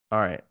All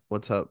right,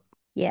 what's up?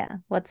 Yeah,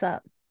 what's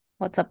up?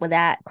 What's up with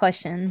that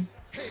question?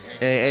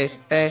 Hey,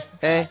 hey,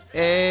 hey,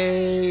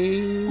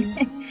 hey,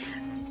 hey.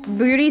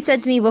 Rudy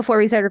said to me before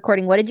we started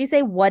recording, what did you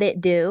say? What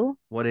it do?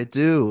 What it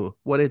do?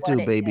 What it What do,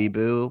 it baby do?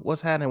 boo?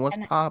 What's happening? What's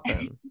And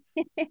popping?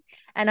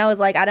 and I was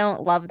like, I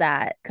don't love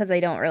that because I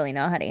don't really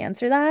know how to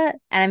answer that.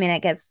 And I mean, I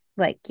guess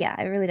like, yeah,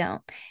 I really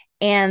don't.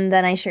 And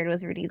then I shared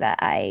with Rudy that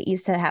I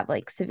used to have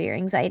like severe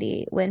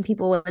anxiety when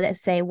people would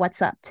say, "What's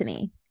up?" to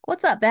me.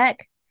 "What's up,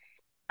 Beck?"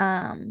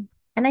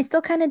 And I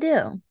still kind of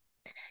do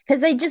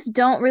because I just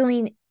don't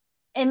really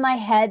in my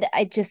head,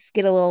 I just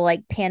get a little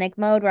like panic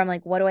mode where I'm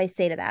like, what do I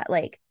say to that?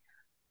 Like,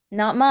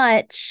 not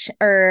much,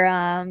 or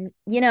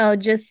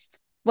just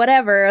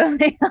whatever.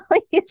 Like,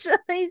 I'll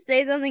usually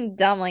say something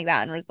dumb like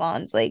that in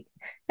response. Like,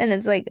 and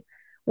it's like,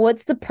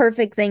 what's the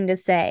perfect thing to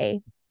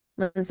say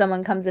when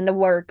someone comes into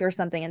work or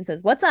something and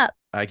says, "What's up?"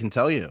 I can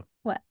tell you.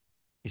 What?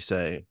 You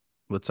say,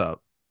 "What's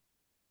up?"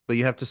 But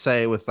you have to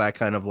say with that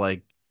kind of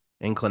like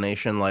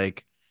inclination,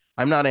 like,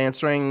 I'm not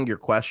answering your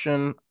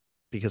question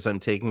because I'm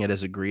taking it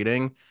as a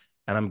greeting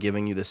and I'm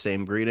giving you the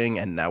same greeting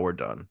and now we're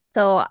done.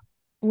 So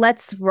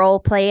let's role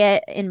play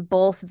it in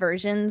both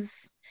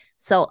versions.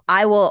 So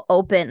I will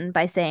open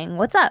by saying,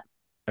 "What's up?"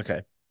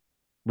 Okay.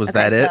 Was Okay,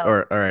 that it? so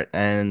Or all right,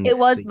 and it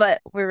was, see.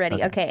 but we're ready.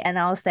 Okay. Okay, and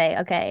I'll say,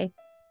 "Okay,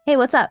 hey,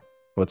 what's up?"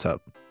 What's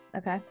up?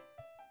 Okay.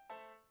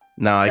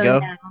 Now I So go.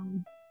 now,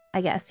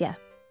 I guess, yeah.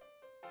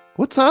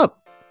 What's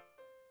up?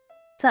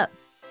 What's up?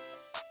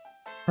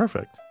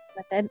 Perfect.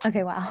 That good?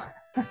 Okay, wow.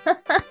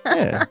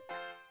 Yeah.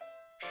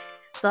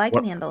 So I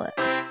can What? handle it.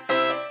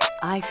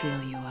 I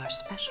feel you are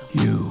special.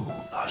 You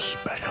are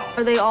special.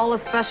 Are they all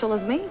as special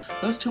as me?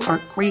 Those two are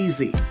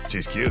crazy.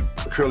 She's cute.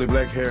 Curly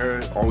black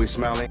hair, always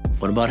smiling.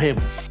 What about him?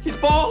 He's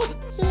bald.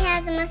 He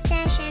has a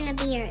mustache and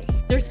a beard.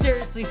 They're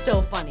seriously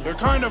so funny. They're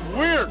kind of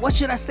weird. What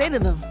should I say to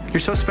them? You're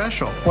so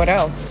special. What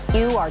else?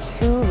 You are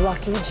two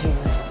lucky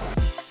Jews.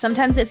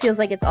 Sometimes it feels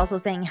like it's also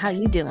saying, "How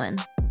you doing?"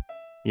 And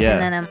Yeah.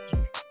 then I'm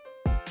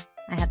like,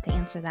 I have to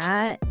answer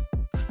that.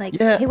 Like,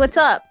 Yeah. "Hey, what's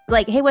up?"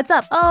 Like, "Hey, what's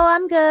up?" "Oh,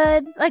 I'm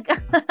good." Like,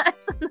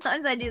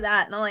 sometimes I do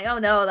that and I'm like, "Oh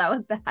no, that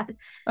was bad."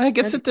 I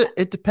guess That's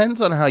it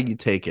depends on how you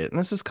take it. And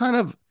this is kind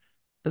of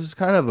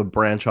a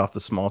branch off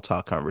the small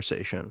talk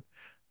conversation.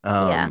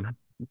 yeah.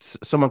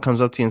 Someone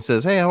comes up to you and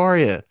says, "Hey, how are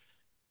you?"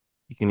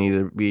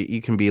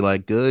 You can be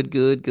like, "Good,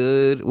 good,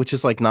 good," which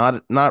is like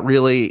not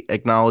really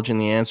acknowledging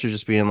the answer,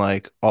 just being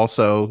like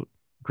also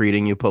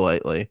greeting you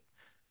politely.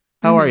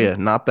 "How are Hmm. you?"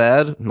 "Not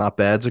bad." "Not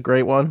bad's a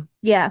great one.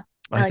 Yeah.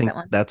 I I like think that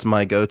one. that's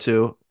my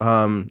go-to.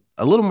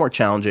 A little more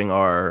challenging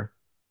are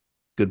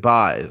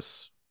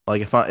goodbyes.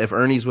 Like if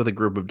Ernie's with a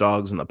group of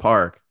dogs in the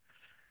park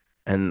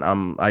and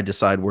I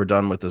decide we're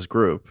done with this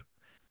group,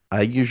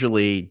 I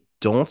usually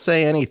don't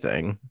say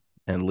anything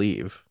and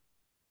leave.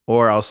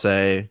 Or I'll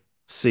say,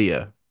 "See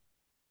ya,"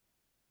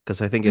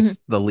 because I think Hmm. it's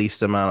the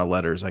least amount of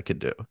letters I could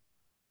do.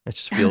 It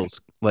just Okay.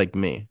 feels like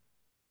me.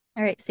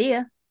 All right. See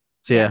ya.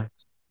 See Yeah. ya.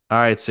 All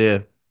right, see ya.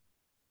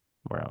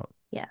 We're out.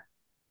 Yeah.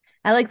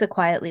 I like the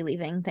quietly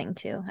leaving thing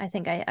too. I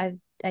think I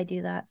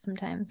do that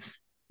sometimes.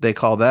 They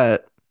call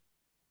that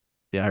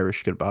the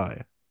Irish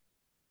goodbye.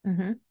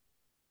 Hmm.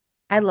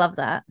 I love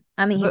that.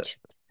 I'm a Is that huge.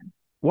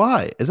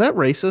 why? Is that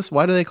racist?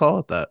 Why do they call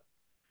it that?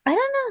 I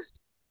don't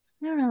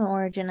know. I don't know the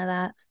origin of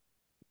that.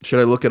 Should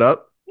I look it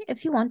up?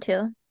 If you want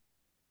to.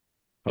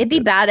 It'd Fuck be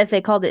it. bad if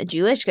they called it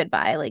Jewish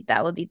goodbye. Like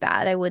that would be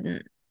bad. I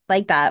wouldn't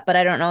like that, but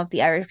I don't know if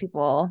the Irish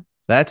people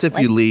That's if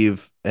you like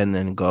leave and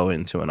then go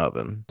into an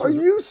oven. Are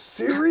you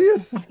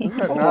serious? it.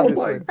 Oh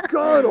my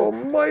God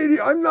almighty,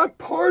 I'm not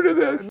part of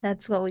this.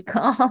 That's what we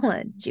call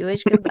a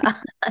Jewish goodbye.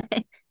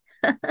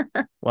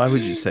 Why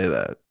would you say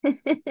that?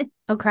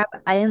 Oh crap.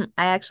 I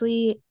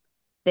actually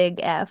big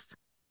F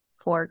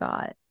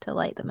forgot to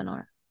light the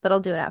menorah. But I'll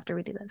do it after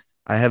we do this.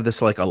 I have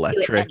this like Do it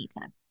electric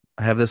anytime.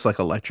 I have this like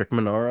electric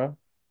menorah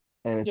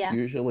and it's Yeah.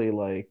 usually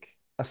like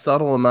a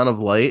subtle amount of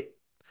light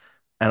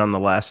and on the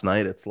last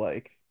night it's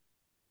like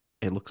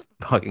it looks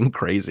fucking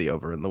crazy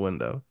over in the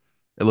window.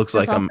 It looks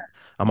That's like awesome.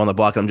 I'm on the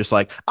block and I'm just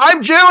like,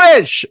 "I'm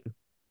Jewish."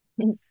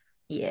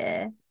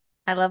 Yeah.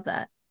 I love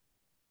that.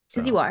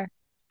 Because you So, are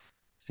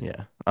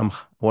yeah.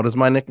 What is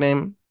my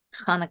nickname?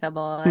 Hanukkah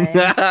boy.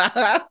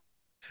 I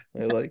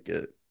like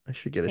it. I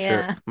should get a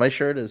shirt. Yeah. My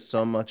shirt is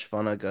so much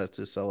fun. I got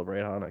to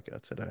celebrate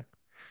Hanukkah today.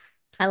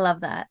 I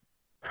love that.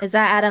 Is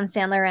that Adam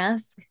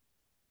Sandler-esque?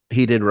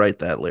 He did write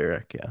that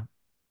lyric, yeah.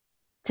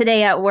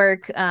 Today at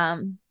work,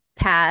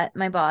 Pat,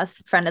 my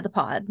boss, friend of the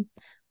pod,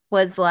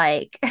 was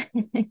like,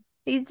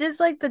 he's just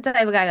like the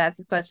type of guy who asks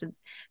these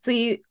questions. So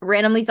he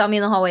randomly saw me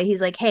in the hallway.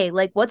 He's like, "Hey,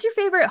 like, what's your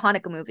favorite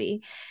Hanukkah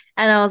movie?"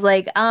 And I was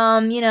like,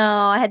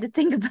 I had to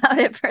think about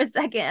it for a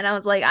second. And I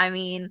was like, I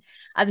mean,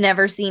 I've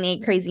never seen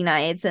Eight Crazy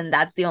Nights, and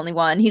that's the only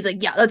one. He's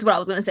like, "Yeah, that's what I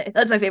was gonna say.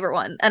 That's my favorite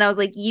one." And I was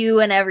like, "You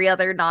and every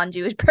other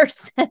non-Jewish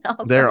person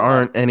also There love."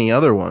 aren't any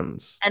other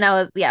ones. And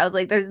I was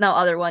like, "There's no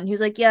other one." He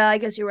was like, "Yeah, I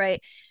guess you're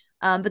right."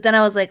 But then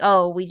I was like,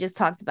 "Oh, we just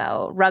talked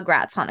about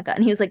Rugrats Hanukkah,"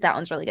 and he was like, "That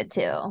one's really good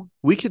too."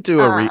 We could do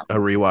a Um,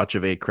 rewatch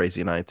of Eight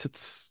Crazy Nights.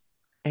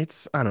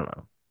 It's I don't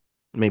know.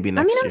 Maybe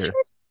I mean, next I'm sure year.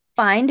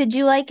 fine. Did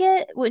you like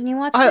it when you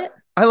watched I it?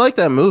 I like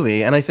that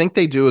movie, and I think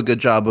they do a good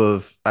job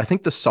of. I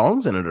think the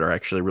songs in it are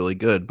actually really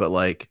good, but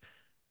like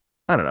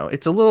I don't know,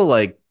 it's a little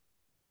like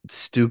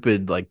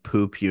stupid like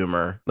poop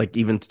humor, like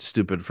even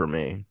stupid for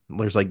me.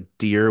 There's like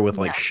deer with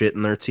like Yeah. shit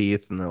in their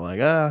teeth, and they're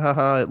like, ah,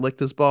 haha, it licked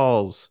his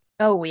balls.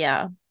 Oh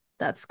yeah.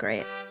 That's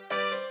great.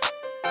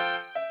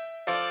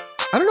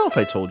 I don't know if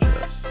I told you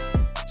this.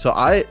 So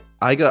I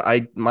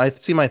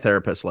see my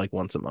therapist like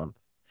once a month,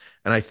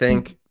 and I Mhm.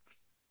 think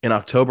in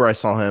October I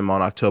saw him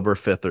on October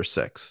 5th or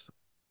 6th.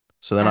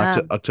 So then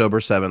October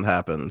 7th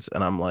happens,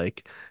 and I'm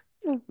like,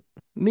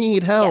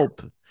 need Yeah.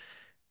 help.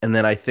 And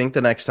then I think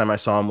the next time I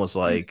saw him was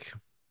like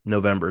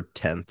November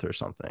 10th or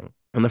something.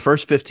 And the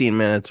first 15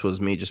 minutes was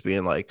me just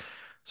being like,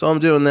 so I'm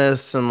doing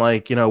this, and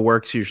like,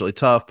 work's usually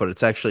tough, but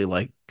it's actually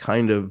like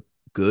kind of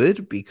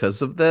good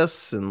because of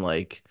this. And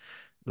like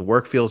the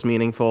work feels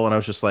meaningful. And I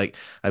was just like,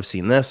 I've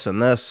seen this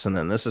and this, and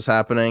then this is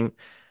happening.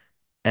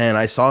 And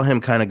I saw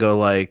him kind of go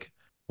like,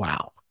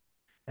 wow.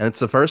 And it's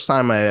the first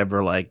time I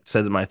ever like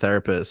said to my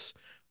therapist,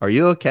 are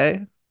you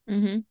okay?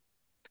 Hmm.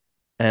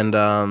 And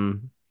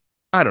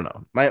I don't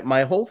know.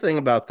 My whole thing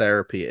about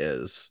therapy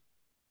is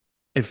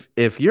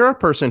if you're a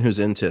person who's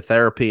into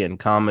therapy and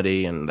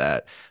comedy and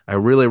that, I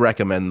really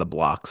recommend the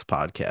Blocks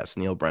podcast,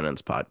 Neil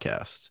Brennan's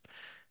podcast.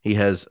 He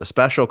has a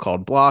special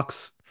called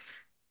Blocks,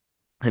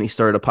 and he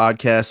started a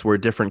podcast where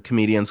different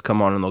comedians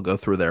come on and they'll go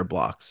through their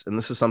blocks. And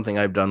this is something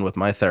I've done with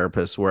my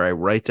therapist where I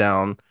write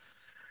down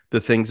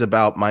the things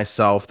about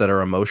myself that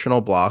are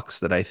emotional blocks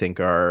that I think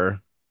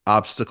are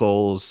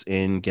obstacles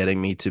in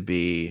getting me to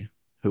be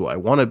who I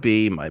want to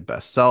be, my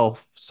best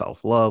self,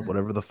 self love,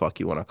 whatever the fuck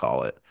you want to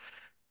call it.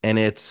 And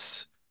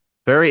it's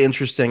very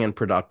interesting and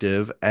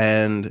productive.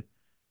 And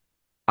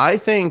I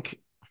think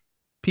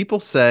people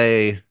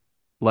say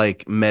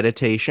like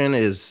meditation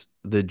is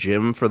the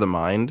gym for the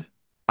mind.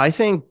 I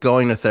think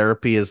going to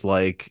therapy is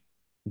like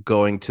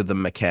going to the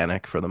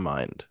mechanic for the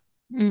mind.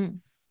 Mm.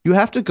 You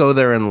have to go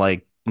there and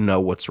like know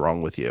what's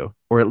wrong with you,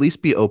 or at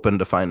least be open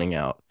to finding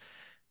out.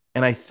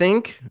 And I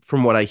think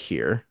from what I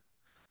hear,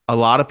 a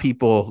lot of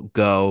people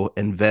go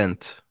and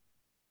vent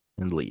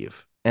and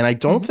leave. And I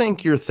don't Hmm.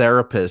 think your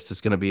therapist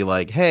is going to be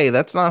like, hey,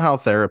 that's not how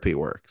therapy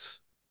works.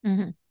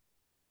 Hmm.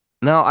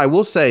 Now, I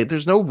will say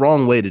there's no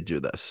wrong way to do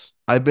this.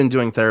 I've been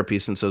doing therapy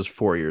since I was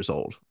 4 years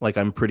old. Like,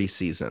 I'm pretty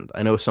seasoned.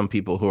 I know some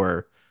people who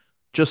are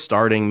just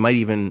starting might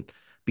even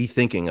be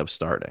thinking of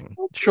starting.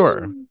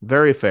 Sure,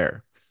 very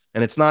fair.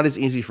 And it's not as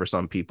easy for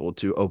some people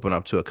to open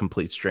up to a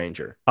complete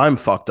stranger. I'm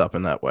fucked up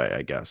in that way,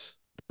 I guess.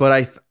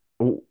 But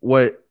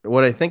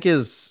what I think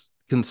is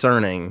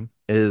concerning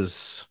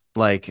is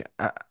like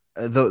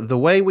the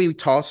way we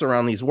toss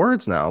around these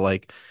words now,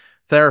 like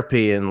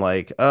therapy and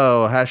like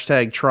oh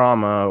hashtag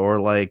trauma or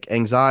like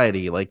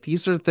anxiety. Like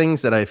these are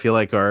things that I feel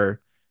like are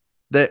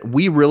that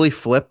we really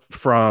flip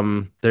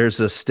from there's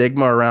a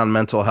stigma around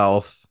mental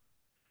health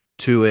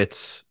to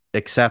it's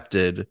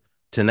accepted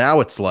to now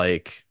it's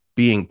like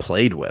being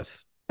played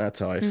with. That's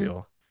how I Mm.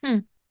 feel. Hmm.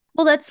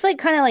 Well, that's like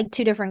kind of like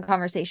two different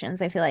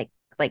conversations. I feel like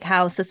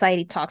how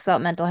society talks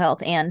about mental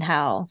health and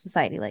how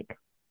society like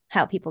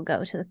how people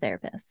go to the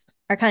therapist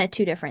are kind of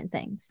two different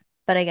things.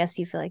 But I guess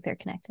you feel like they're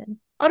connected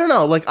I don't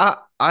know. Like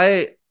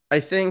I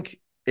think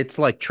it's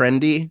like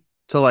trendy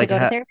to to like go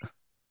to therapy.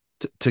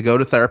 to go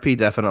to therapy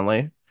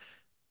definitely.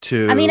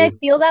 I mean, I To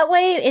feel that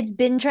way. It's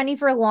been trendy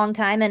for a long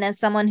time, and as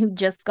someone who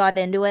just got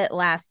into it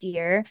last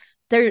year,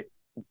 there,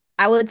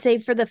 I would say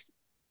for the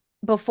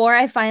before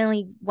I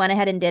finally went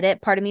ahead and did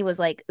it, part of me was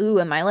like, "Ooh,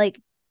 am I like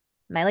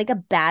a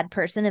bad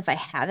person if I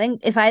have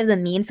the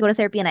means to go to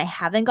therapy and I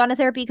haven't gone to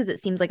therapy?" Because it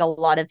seems like a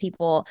lot of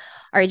people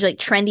are like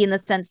trendy in the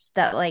sense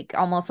that like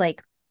almost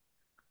like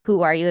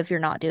who are you if you're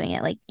not doing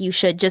it? Like you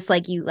should just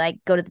like you like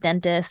go to the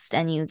dentist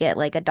and you get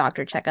like a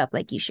doctor checkup,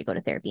 like you should go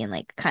to therapy and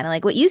like kind of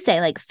like what you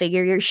say, like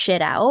figure your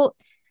shit out.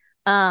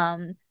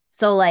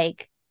 So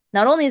like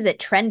not only is it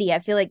trendy, I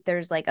feel like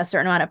there's like a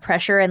certain amount of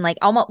pressure and like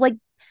almost like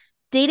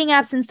dating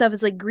apps and stuff,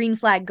 it's like green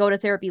flag, go to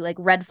therapy, like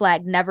red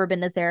flag, never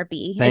been to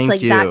therapy. It's thank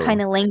like that you.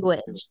 kind of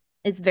language.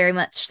 It's very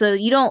much so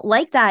you don't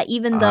like that,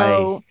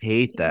 I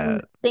hate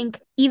that.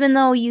 even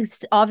though you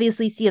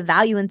obviously see a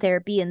value in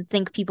therapy and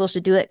think people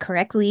should do it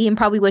correctly, and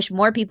probably wish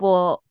more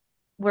people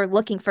were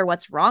looking for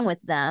what's wrong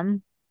with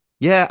them.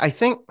 Yeah, I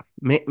think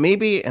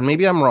maybe, and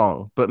maybe I'm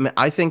wrong, but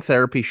I think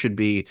therapy should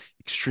be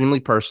extremely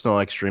personal,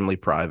 extremely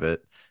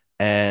private,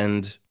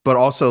 and but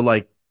also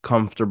like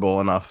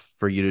comfortable enough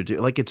for you to do.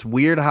 Like it's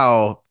weird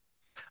how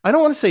I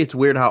don't want to say it's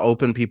weird how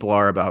open people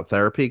are about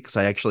therapy because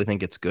I actually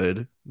think it's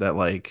good that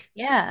like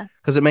Yeah.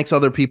 because it makes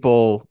other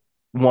people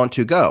want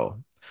to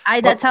go.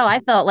 I But That's how I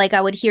felt. Like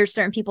I would hear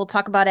certain people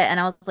talk about it and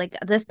I was like,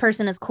 this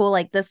person is cool.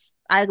 Like this,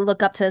 I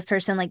look up to this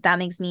person. Like that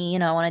makes me,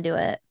 want to do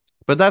it.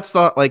 but that's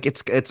not like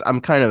it's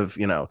I'm kind of,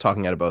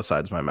 talking out of both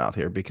sides of my mouth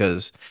here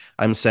because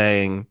I'm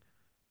saying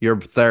your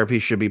therapy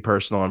should be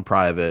personal and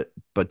private,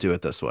 but do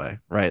it this way,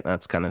 right?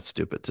 That's kind of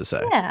stupid to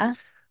say. Yeah.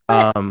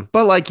 But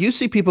But like you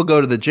see people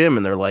go to the gym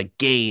and they're like,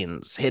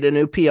 Gains hit a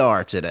new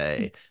PR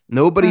today.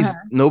 uh-huh.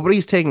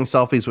 Nobody's taking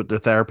selfies with their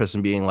therapist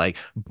and being like,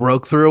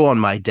 broke through on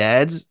my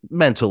dad's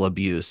mental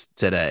abuse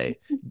today.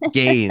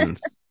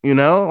 Gains,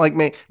 like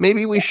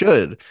maybe we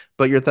should,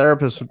 but your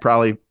therapist would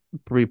probably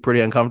be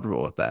pretty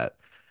uncomfortable with that.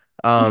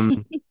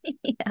 Um,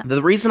 Yeah.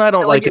 the reason I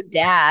don't So would like your it,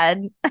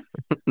 dad.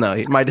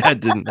 no, my dad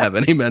didn't have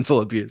any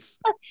mental abuse.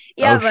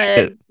 Yeah, Oh but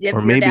shit. if Or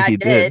your maybe he dad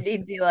did, did.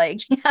 he'd be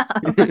like, yeah,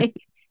 like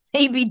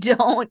maybe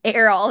don't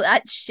air all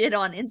that shit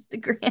on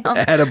Instagram.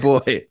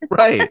 Attaboy.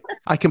 Right.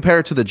 I compare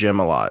it to the gym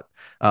a lot.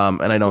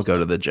 And I don't go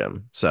to the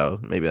gym. So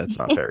maybe that's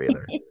not fair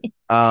either.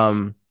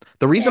 Um,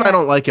 the reason I Yeah.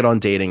 don't like it on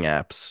dating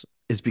apps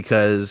is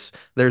because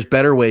there's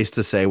better ways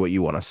to say what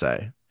you want to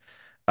say.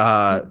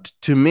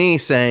 To me,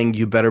 saying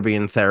you better be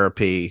in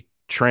therapy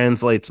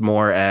translates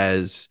more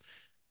as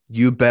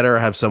you better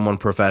have someone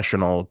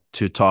professional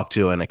to talk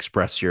to and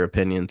express your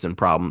opinions and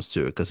problems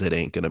to, because it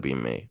ain't going to be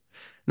me.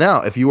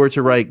 Now, if you were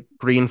to write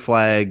green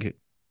flag,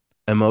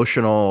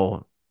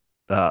 emotional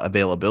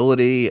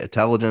availability,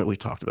 intelligent, we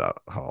talked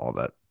about all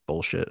that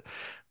bullshit.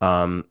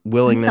 Not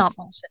Willingness,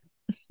 bullshit,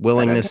 but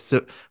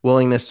okay.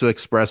 willingness to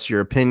express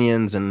your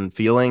opinions and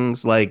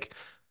feelings. Like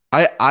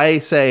I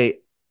say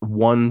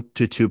 1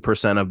 to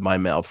 2% of my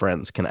male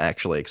friends can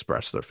actually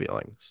express their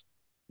feelings.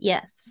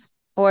 Yes.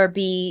 Or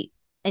be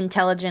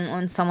intelligent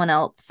when someone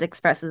else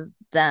expresses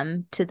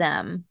them to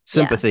them. Yeah.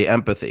 Sympathy,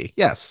 empathy.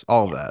 Yes,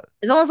 all of Yeah. that.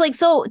 It's almost like,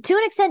 so to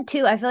an extent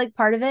too, I feel like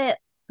part of it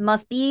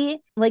must be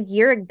like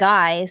you're a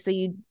guy, so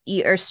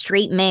you are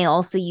straight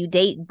male, so you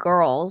date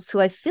girls who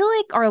I feel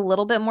like are a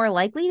little bit more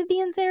likely to be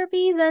in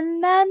therapy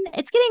than men.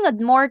 It's getting a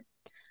more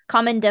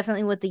common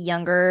definitely with the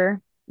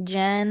younger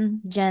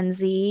Gen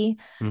Z,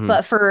 Mhm.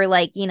 but for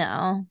like,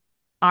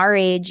 our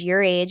age,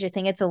 your age, I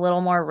think it's a little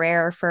more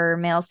rare for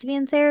males to be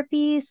in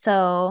therapy.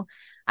 So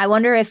I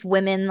wonder if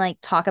women like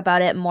talk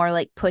about it more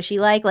like pushy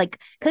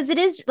like because it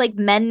is like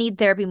men need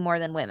therapy more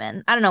than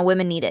women. I don't know,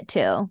 women need it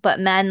too,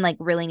 but men like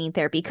really need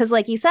therapy because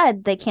like you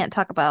said, they can't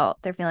talk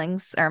about their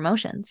feelings or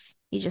emotions.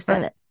 You just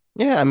said Right. it.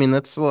 Yeah, I mean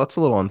that's a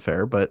little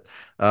unfair, but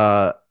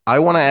I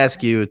want to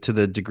ask you, to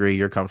the degree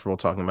you're comfortable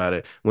talking about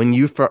it. When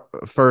you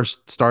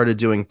first started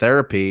doing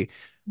therapy,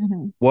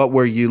 Mhm. what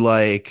were you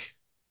like,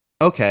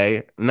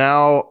 okay,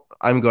 now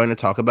I'm going to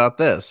talk about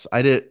this.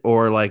 I did,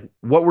 or like,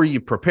 what were you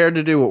prepared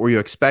to do? What were you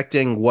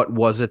expecting? What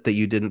was it that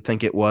you didn't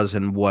think it was,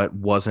 and what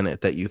wasn't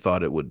it that you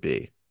thought it would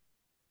be?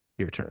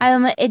 Your turn.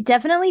 It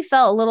definitely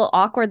felt a little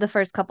awkward the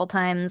first couple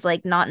times,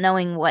 like not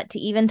knowing what to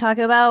even talk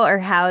about or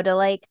how to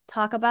like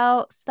talk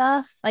about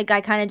stuff. Like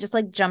I kind of just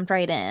like jumped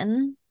right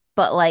in,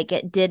 but like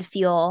it did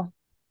feel,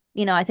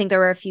 I think there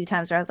were a few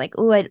times where I was like,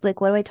 "Ooh, like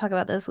what do I talk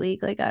about this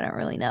week? Like I don't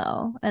really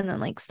know." And then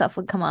like stuff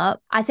would come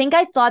up. I think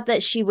I thought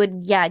that she would,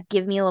 yeah,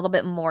 give me a little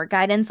bit more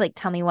guidance, like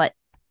tell me what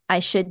I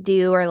should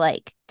do or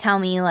like tell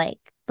me like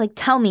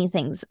tell me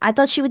things. I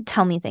thought she would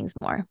tell me things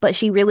more, but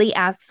she really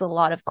asks a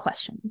lot of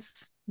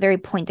questions, very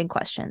pointed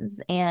questions,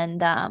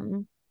 and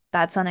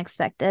that's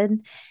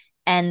unexpected.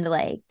 And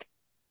like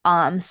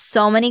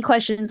so many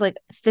questions, like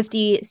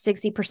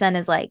 50-60%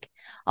 is like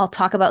I'll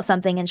talk about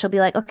something and she'll be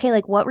like, "Okay,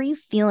 like what were you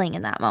feeling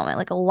in that moment?"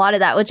 Like a lot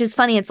of that, which is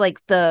funny. It's like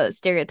the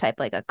stereotype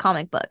like a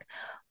comic book.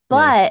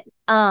 Yeah.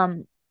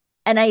 But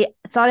and I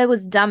thought it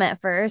was dumb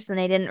at first and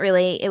I didn't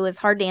really, it was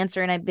hard to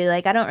answer and I'd be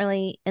like, I don't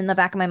really, in the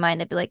back of my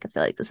mind I'd be like, I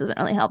feel like this isn't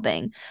really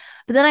helping.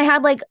 But then I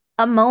had like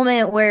a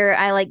moment where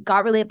I like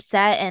got really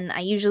upset and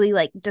I usually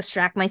like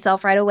distract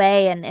myself right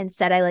away and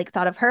instead I like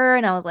thought of her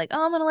and I was like,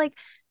 "Oh, I'm gonna like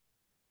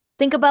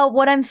think about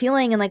what I'm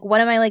feeling and like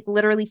what am I like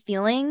literally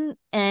feeling?"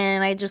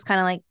 And I just kind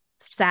of like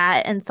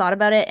sat and thought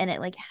about it and it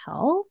like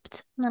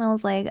helped. And then I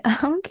was like,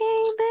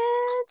 "Okay,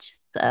 bitch."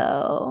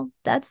 So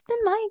that's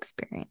been my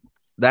experience.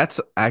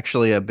 That's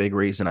actually a big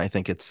reason I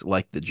think it's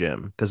like the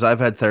gym, because I've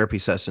had therapy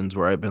sessions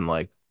where I've been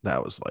like,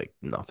 that was like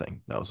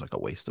nothing. That was like a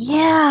waste of money.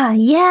 Yeah,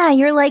 yeah.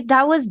 You're like,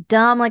 that was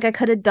dumb. Like I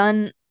could have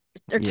done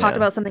or talked Yeah.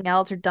 about something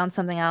else or done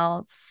something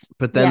else.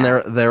 But then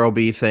Yeah. there'll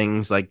be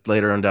things like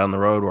later on down the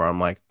road where I'm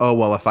like, oh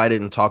well, if I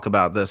didn't talk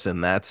about this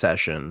in that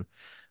session,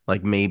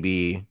 like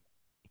maybe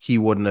he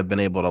wouldn't have been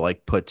able to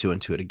like put two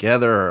and two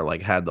together, or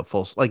like had the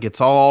full, like it's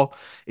a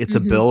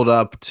Hmm. build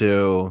up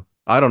to,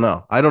 I don't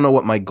know. I don't know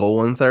what my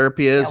goal in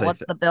therapy Yeah. is.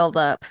 What's the build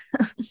up?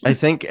 I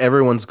think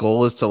everyone's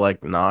goal is to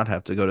like not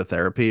have to go to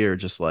therapy, or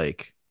just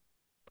like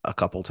a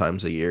couple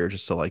times a year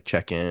just to like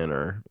check in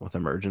or with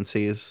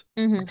emergencies.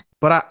 Hmm.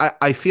 But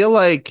I feel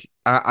like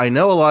I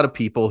know a lot of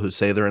people who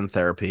say they're in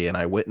therapy, and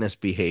I witness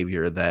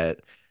behavior that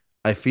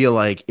I feel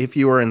like if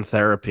you were in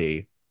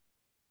therapy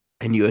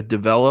and you had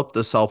developed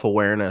the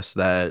self-awareness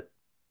that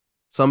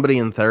somebody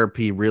in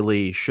therapy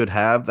really should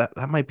have,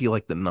 that might be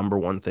like the number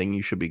one thing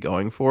you should be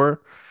going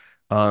for.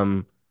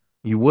 Um,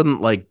 you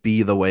wouldn't like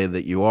be the way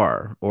that you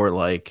are, or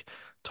like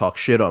talk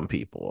shit on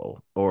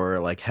people, or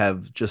like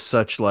have just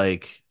such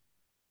like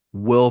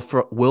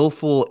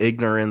willful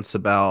ignorance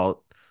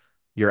about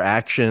your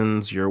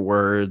actions, your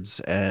words,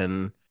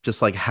 and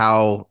just like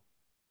how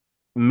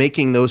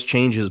making those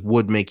changes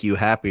would make you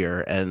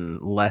happier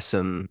and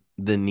lessen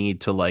the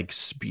need to like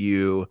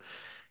spew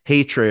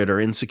hatred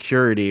or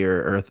insecurity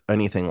or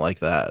anything like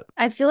that.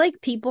 I feel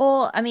like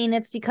people, I mean,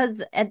 it's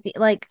because at the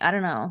like, I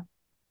don't know.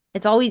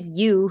 It's always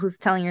you who's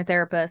telling your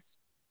therapist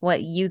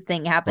what you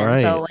think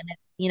happened. So Right.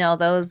 when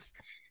those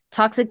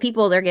toxic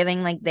people, they're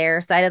giving like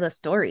their side of the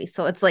story.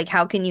 So it's like,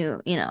 how can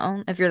you,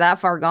 if you're that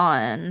far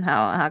gone,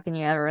 how can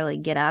you ever really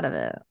get out of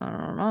it? I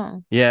don't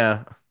know.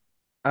 Yeah.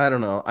 I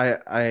don't know.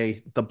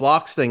 The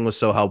blocks thing was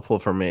so helpful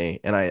for me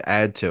and I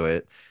add to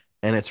it.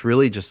 And it's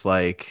really just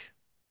like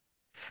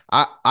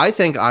I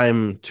think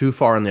I'm too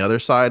far on the other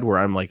side where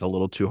I'm like a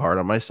little too hard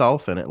on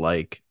myself and it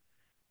like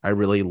I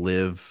really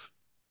live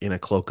in a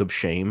cloak of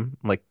shame,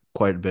 like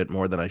quite a bit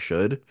more than I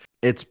should.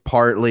 It's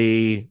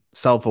partly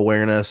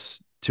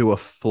self-awareness to a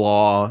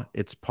flaw.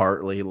 It's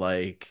partly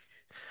like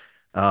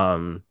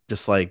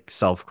just like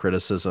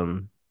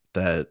self-criticism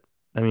that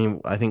I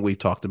mean, I think we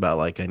talked about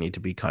like I need to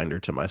be kinder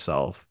to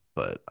myself,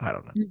 but I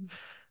don't know. Mhm.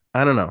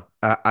 I don't know.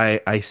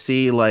 I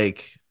see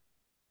like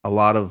a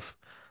lot of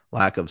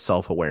lack of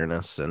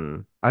self-awareness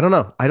and I don't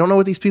know. I don't know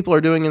what these people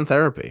are doing in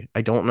therapy.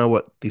 I don't know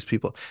what these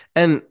people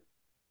and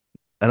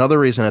another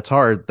reason it's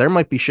hard, there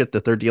might be shit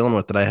that they're dealing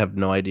with that I have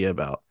no idea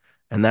about.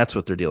 And that's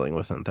what they're dealing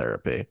with in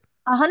therapy.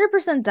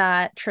 100%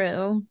 that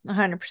true.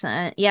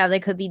 100%. Yeah, they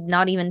could be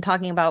not even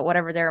talking about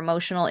whatever their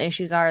emotional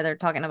issues are. They're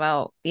talking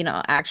about,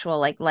 actual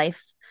like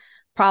life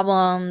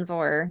problems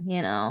or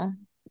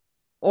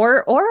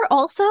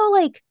also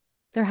like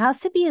there has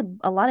to be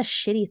a lot of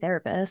shitty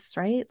therapists,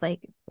 right?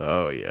 Like,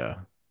 Oh yeah.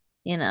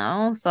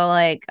 so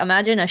like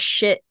imagine a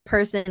shit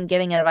person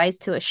giving advice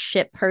to a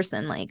shit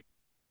person. Like,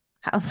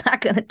 how's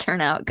that gonna turn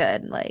out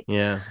good? Like,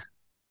 Yeah.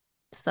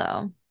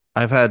 so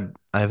I've had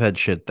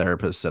shit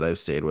therapists that I've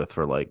stayed with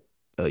for like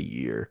a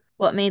year.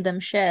 what made them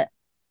shit?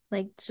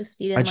 Like,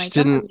 just you I didn't just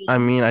like them or didn't I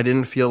me? mean, I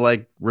didn't feel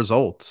like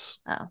results.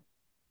 Oh.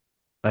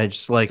 I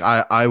just like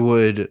I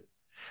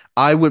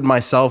would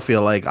myself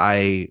feel like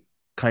I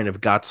kind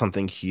of got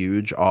something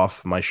huge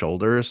off my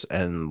shoulders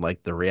and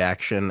like the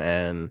reaction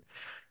and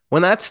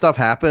when that stuff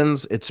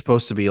happens, it's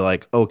supposed to be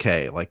like,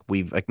 okay, like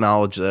we've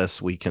acknowledged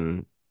this, we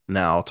can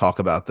now talk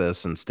about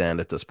this and stand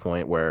at this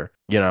point where,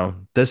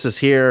 this is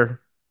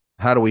here.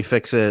 How do we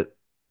fix it?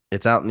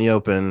 It's out in the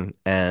open.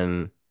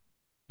 And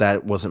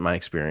that wasn't my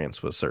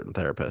experience with certain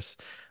therapists.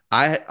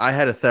 I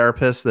had a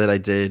therapist that I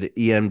did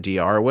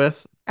EMDR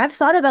with. I've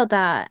thought about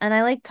that and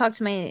I like talk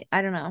to my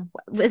I don't know.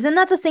 Isn't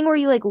that the thing where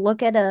you like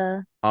look at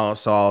a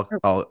So I'll or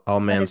I'll I'll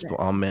what is it?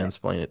 I'll What is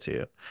it? mansplain it to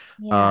you.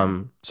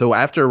 Yeah. So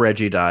after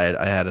Reggie died,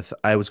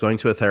 I was going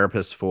to a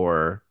therapist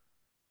for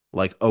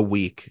like a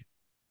week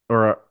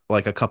or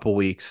like a couple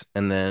weeks.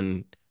 And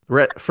then,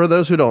 for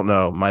those who don't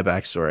know my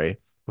backstory,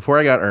 before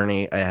I got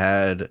Ernie, I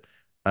had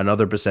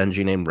another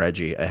Basenji named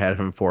Reggie. I had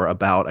him for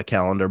about a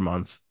calendar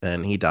month,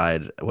 and he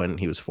died when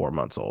he was 4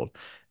 months old,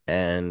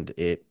 and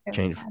it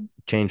Very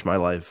changed my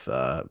life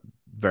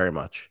very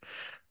much.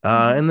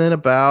 sad. And then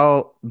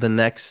about the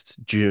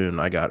next June,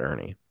 I got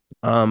Ernie.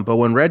 But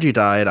when Reggie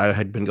died, I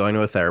had been going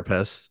to a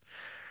therapist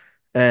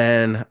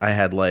and I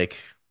had like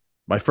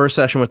my first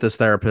session with this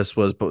therapist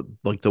was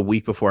like the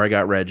week before I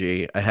got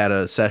Reggie. I had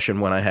a session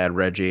when I had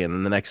Reggie, and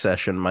then the next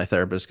session, my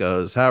therapist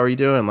goes, "How are you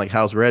doing? Like,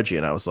 how's Reggie?"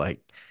 And I was like,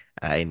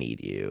 "I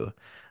need you."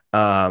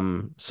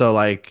 So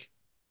like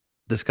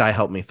this guy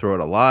helped me through it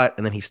a lot,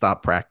 and then he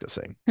stopped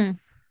practicing. Hmm.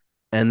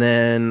 And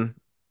then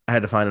I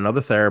had to find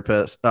another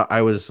therapist.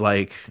 I was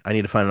like, I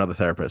need to find another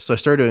therapist. So I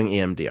started doing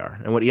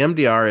EMDR. And what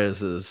EMDR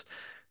is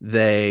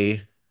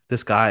they,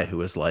 this guy who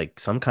was like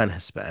some kind of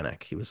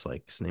Hispanic, he was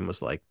like, his name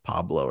was like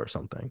Pablo or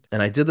something.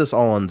 And I did this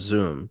all on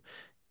Zoom.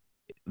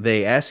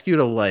 They ask you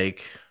to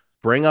like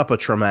bring up a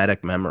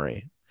traumatic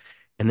memory.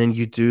 And then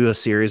you do a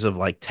series of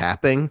like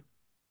tapping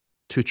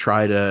to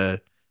try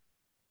to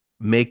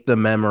make the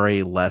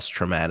memory less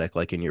traumatic,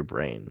 like in your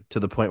brain, to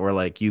the point where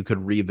like you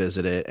could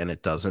revisit it and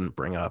it doesn't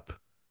bring up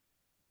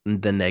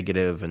the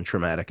negative and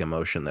traumatic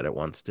emotion that it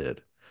once did.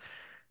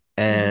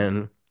 Hmm.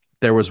 And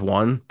there was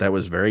one that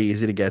was very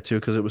easy to get to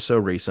because it was so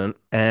recent.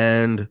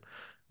 And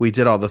we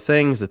did all the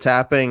things, the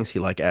tappings. He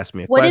like asked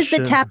me a What is the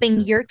question. tapping?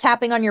 You're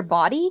tapping on your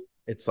body?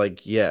 It's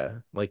like, yeah,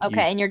 like you.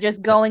 Okay, and you're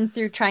just going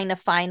through trying to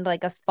find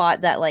like a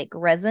spot that like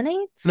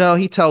resonates? No,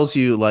 he tells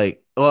you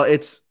like, well,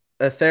 it's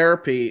a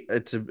therapy.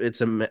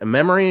 It's a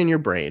memory in your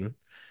brain,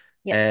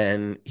 Yeah.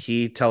 and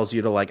he tells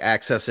you to like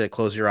access it,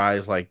 close your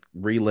eyes, like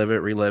relive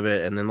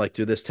it, and then like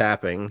do this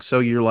tapping. So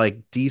you're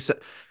like decent.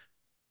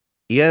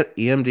 Yeah,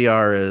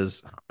 EMDR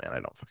is, oh man,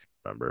 I don't fucking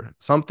remember.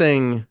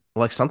 Something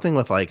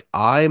with like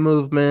eye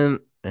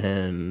movement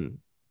and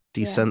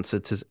Yeah.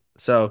 desensitiz.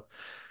 So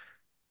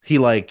he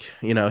like,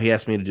 he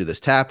asked me to do this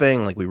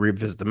tapping, like we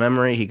revisit the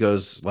memory. He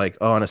goes like,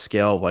 oh, on a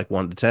scale of like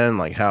 1 to 10,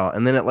 like how,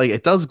 and then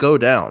it does go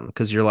down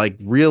because you're like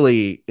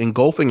really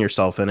engulfing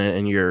yourself in it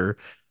and you're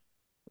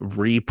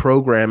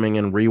reprogramming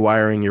and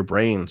rewiring your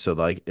brain. So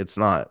like it's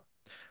not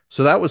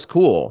so that was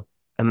cool.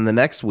 And then the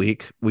next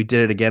week we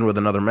did it again with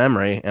another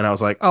memory, and I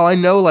was like, "Oh, I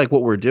know like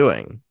what we're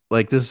doing.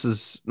 Like this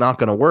is not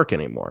going to work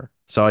anymore."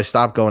 So I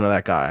stopped going to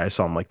that guy. I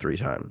saw him like 3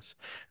 times.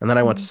 And then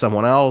I went to Mhm.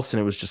 someone else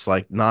and it was just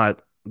like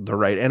not the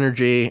right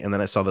energy. And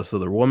then I saw this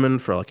other woman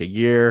for like a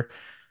year,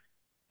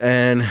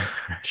 and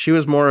she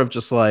was more of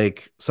just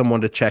like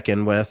someone to check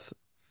in with.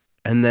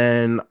 And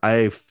then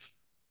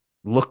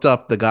looked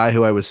up the guy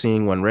who I was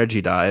seeing when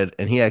Reggie died,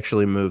 and he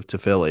actually moved to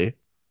Philly.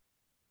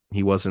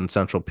 He was in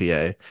Central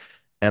PA.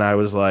 And I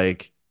was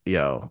like,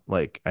 yo,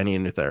 like I need a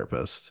new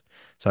therapist.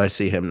 So I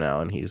see him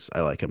now, and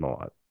I like him a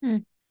lot.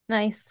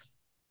 Nice.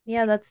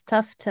 Yeah, that's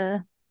tough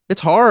to.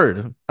 It's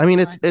hard. I mean,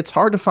 it's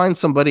hard to find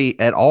somebody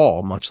at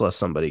all, much less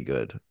somebody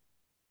good.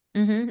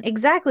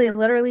 Exactly.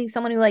 Literally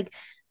someone who like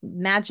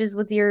matches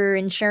with your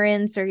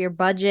insurance or your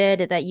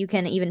budget that you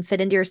can even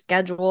fit into your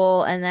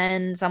schedule, and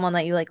then someone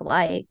that you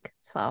like.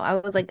 So I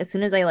was like, as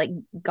soon as I like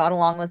got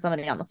along with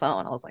somebody on the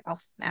phone, I was like, I'll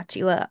snatch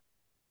you up,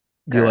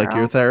 Do you like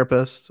your girl.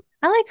 therapist?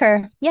 I like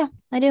her. Yeah,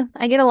 I do.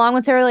 I get along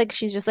with her. Like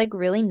she's just like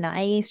really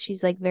nice.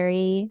 She's like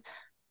very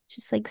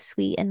just like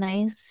sweet and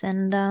nice.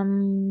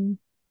 And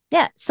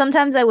yeah,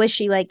 sometimes I wish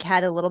she like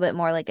had a little bit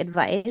more like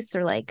advice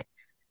or like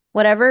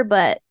whatever,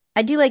 but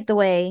I do like the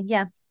way,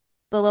 yeah,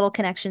 the little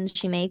connections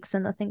she makes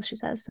and the things she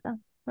says. So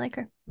I like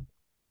her.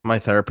 My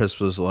therapist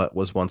was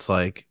once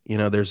like,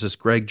 there's this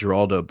Greg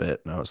Giraldo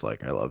bit, and I was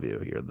like, I love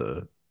you.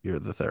 You're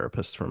the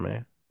therapist for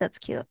me. That's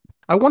cute.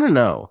 I want to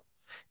know,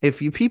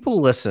 if you people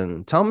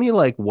listen, tell me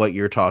like what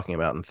you're talking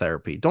about in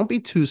therapy. Don't be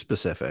too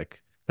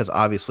specific, because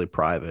obviously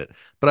private,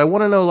 but I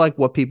want to know like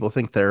what people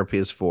think therapy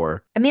is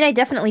for. I mean, I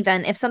definitely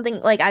vent if something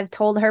like I've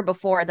told her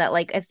before that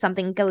like if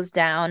something goes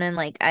down and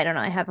like I don't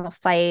know, I have a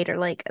fight or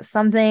like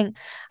something,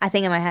 I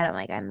think in my head I'm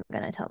like I'm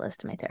gonna tell this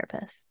to my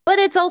therapist. But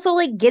it's also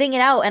like getting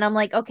it out, and I'm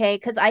like okay,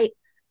 because I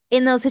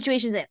in those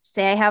situations,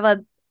 say I have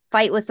a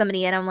fight with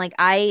somebody and I'm like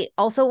I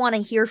also want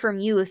to hear from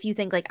you if you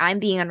think like I'm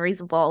being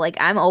unreasonable. Like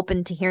I'm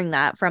open to hearing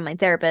that from my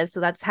therapist. So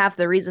that's half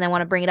the reason I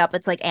want to bring it up.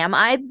 It's like, am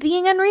I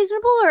being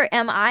unreasonable or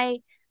am I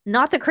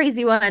not the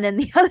crazy one and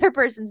the other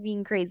person's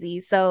being crazy?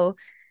 So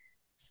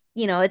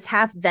it's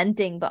half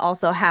venting, but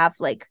also half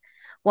like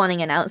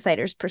wanting an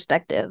outsider's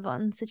perspective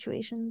on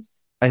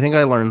situations. I think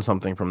I learned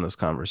something from this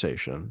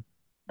conversation.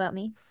 About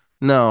me.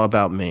 No,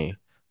 about me.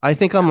 I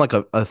think I'm Oh, like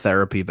a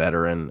therapy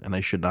veteran, and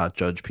I should not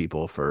judge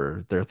people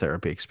for their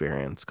therapy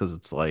experience, because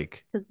it's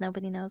like, because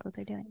nobody knows what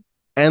they're doing.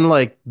 and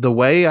like the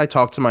way I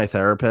talk to my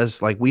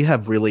therapist, like we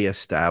have really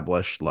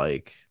established,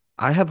 like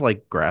I have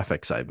like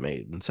graphics I've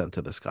made and sent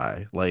to this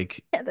guy,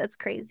 like That's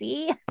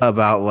crazy.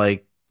 about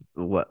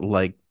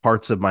like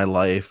parts of my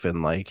life,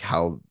 and like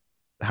how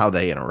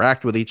they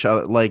interact with each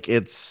other. Like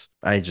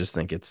I just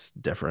think it's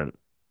different,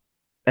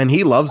 and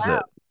he loves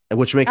Wow. it,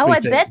 which makes Oh, me I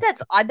think,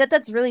 bet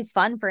that's really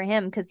fun for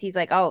him because he's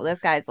like, oh, this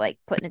guy's like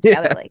putting it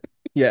together. yeah, Like,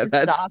 yeah, this is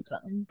that's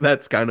awesome.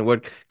 that's kind of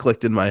what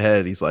clicked in my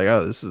head. He's like,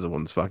 oh, this is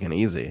one's fucking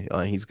easy.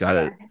 He's got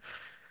Yeah. it.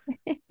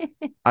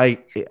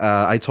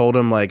 I told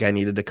him like I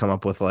needed to come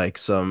up with like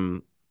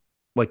some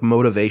like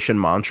motivation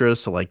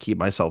mantras to like keep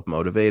myself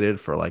motivated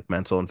for like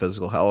mental and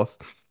physical health.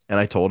 And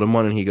I told him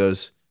one, and he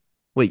goes,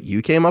 "Wait,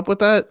 you came up with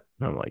that?"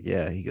 And I'm like,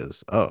 "Yeah." He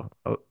goes, "Oh,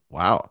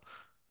 wow."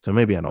 So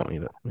maybe I don't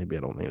need it. Maybe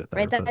I don't need a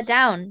Write that therapist.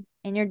 down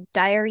in your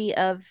diary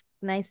of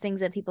nice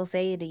things that people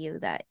say to you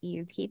that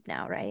you keep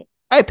now, right?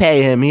 I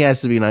pay him. He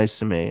has to be nice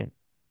to me.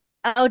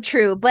 Oh,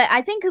 true. But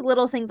I think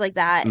little things like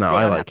that, No, they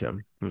I don't have. like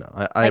him. No,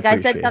 I Like I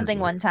said appreciate his something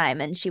work. one time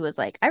and she was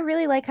like, I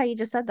really like how you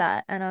just said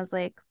that. And I was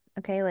like,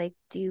 okay, like,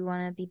 do you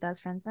want to be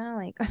best friends now?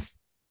 Like,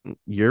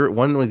 You're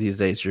one of these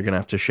days you're gonna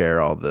have to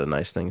share all the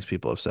nice things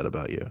people have said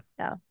about you.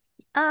 yeah.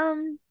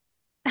 Um,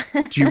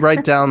 Do you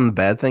write down the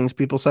bad things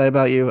people say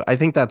about you? I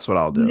think that's what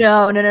I'll do.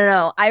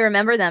 no. I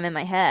remember them in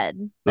my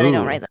head, but I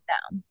don't write Ooh, them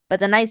down. But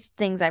the nice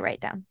things I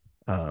write down.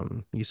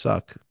 you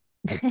suck.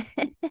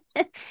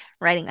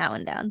 Writing that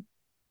one down.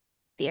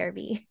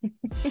 BRB.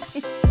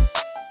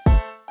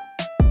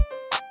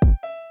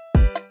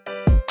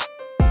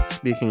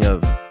 Speaking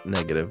of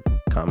negative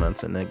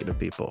comments and negative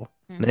people,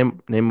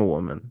 name a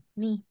woman.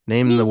 Me.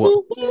 Name the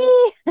one.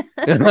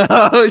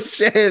 Oh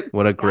shit!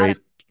 Got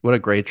What a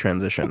great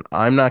transition.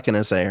 I'm not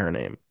gonna say her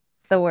name.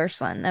 the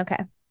worst one.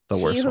 Okay. The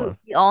She worst who one.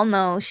 we all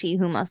know, she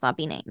who must not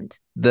be named.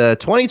 The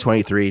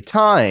 2023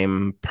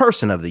 Time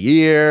Person of the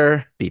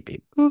Year. Beep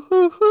beep.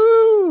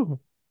 Ooh.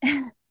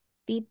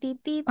 Beep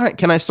beep beep. All right,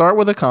 can I start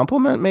with a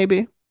compliment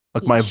maybe?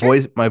 Like my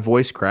Sure.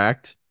 voice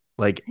cracked.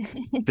 Like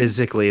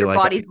physically, Your like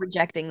body's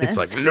rejecting it's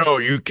this. like, no,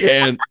 you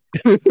can't.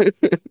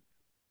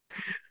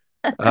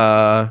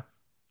 uh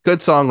Good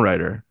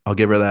songwriter. I'll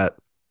give her that.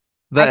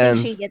 The I think end.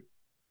 she gets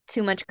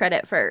too much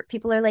credit for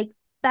people are like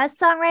best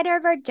songwriter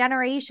of our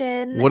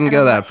generation. Wouldn't And go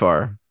I'm that like,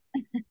 far.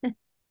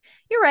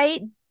 you're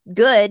right.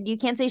 Good. You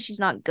can't say she's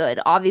not good.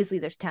 Obviously,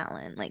 there's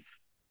talent, like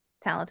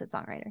talented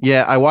songwriter.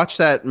 Yeah, I watched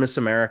that Miss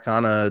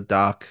Americana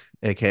doc,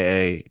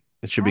 aka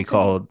it What's her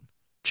name?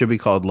 should be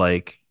called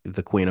like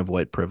the Queen of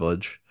White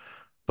Privilege.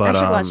 I But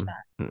should watch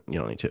that. you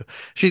don't need to.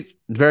 She's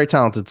very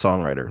talented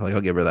songwriter. Like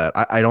I'll give her that.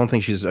 I don't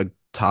think she's a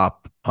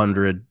top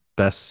 100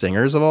 best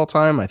singers of all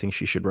time. I think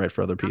she should write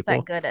for other Not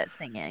that people. good at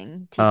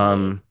singing.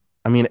 TBH.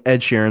 I mean, Ed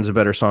Sheeran's a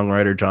better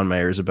songwriter. John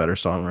Mayer's a better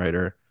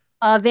songwriter.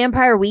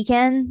 Vampire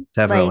Weekend.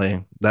 Like,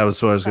 Definitely. That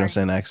was what I was going to sorry.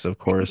 say next, of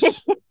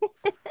course.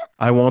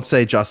 I won't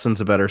say Justin's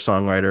a better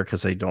songwriter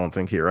because I don't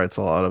think he writes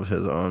a lot of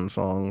his own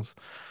songs.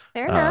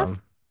 Fair enough.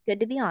 Um, Good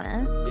to be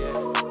honest.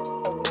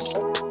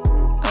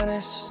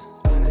 Honest,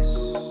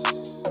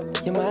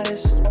 you're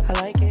modest. I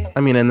like it. I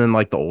mean, and then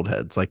like the old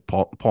heads, like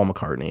Paul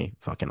McCartney,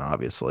 fucking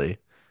obviously,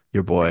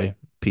 your boy,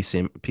 P.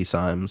 Symes. P.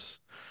 Symes.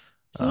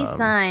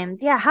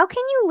 Yeah, how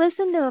can you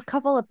listen to a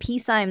couple of P.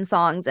 Symes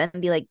songs and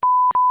be like,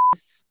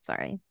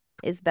 sorry,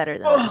 is better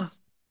than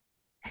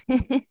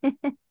this?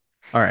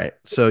 All right,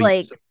 so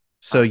Like,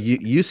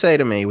 you say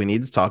to me, we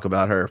need to talk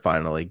about her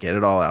finally, get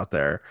it all out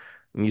there.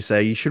 And you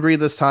say you should read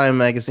this Time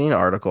magazine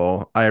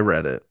article. I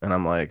read it, and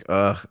I'm like,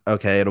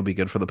 okay, it'll be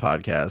good for the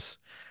podcast.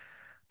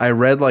 I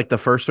read like the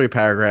first 3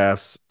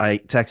 paragraphs. I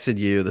texted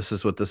you, this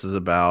is what this is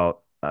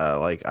about.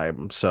 Like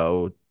I'm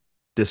so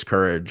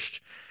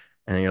discouraged.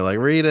 And you're like,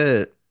 read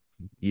it.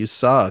 You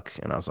suck.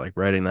 And I was like,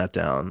 writing that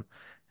down.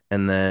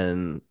 And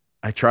then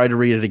I tried to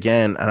read it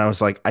again and I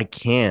was like, I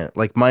can't.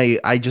 Like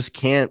I just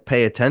can't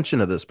pay attention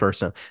to this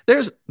person.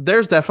 There's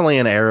definitely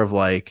an air of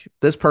like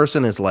this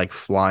person is like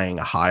flying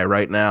high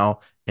right now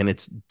and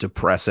it's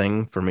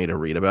depressing for me to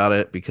read about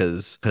it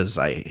because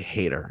I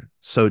hate her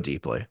so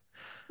deeply.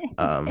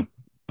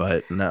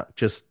 But no,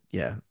 just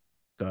yeah.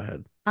 Go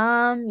ahead.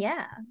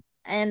 yeah.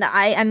 And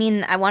I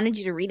mean, I wanted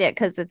you to read it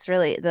because it's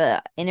really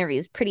the interview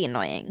is pretty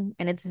annoying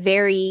and it's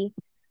very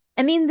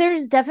I mean,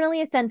 there's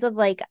definitely a sense of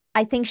like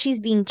I think she's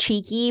being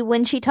cheeky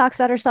when she talks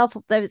about herself.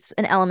 There's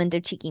an element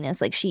of cheekiness.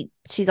 Like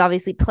she's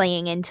obviously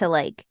playing into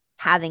like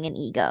having an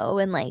ego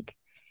and like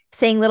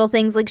saying little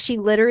things like she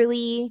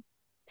literally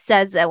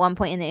says at one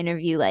point in the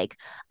interview like,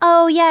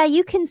 "Oh yeah,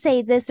 you can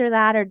say this or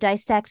that or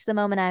dissect the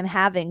moment I'm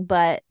having,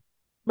 but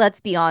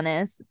let's be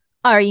honest,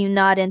 are you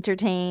not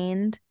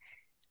entertained?"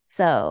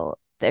 So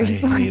I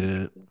there's hate like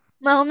it.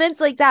 moments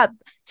like that.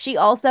 She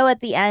also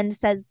at the end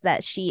says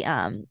that she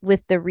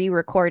with the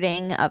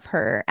re-recording of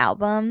her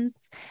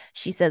albums,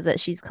 she says that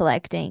she's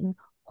collecting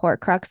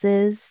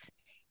Horcruxes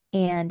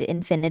and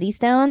Infinity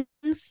Stones.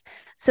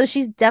 So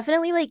she's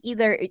definitely like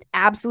either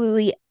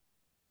absolutely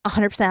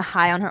 100%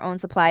 high on her own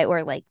supply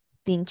or like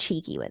being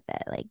cheeky with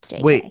it, like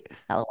JK. Wait,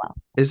 LOL.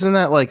 isn't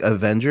that like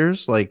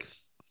Avengers? Like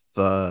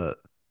the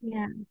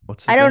Yeah.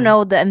 what's I his don't name?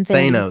 know the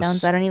Infinity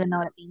Stones. Thanos. I don't even know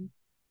what it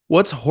means.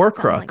 What's Something like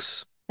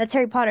Horcrux? that's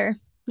Harry Potter.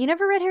 You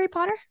never read Harry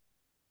Potter?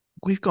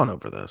 We've gone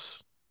over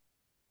this.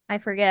 I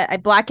forget. I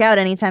black out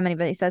anytime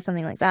anybody says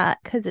something like that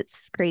because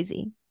it's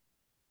crazy.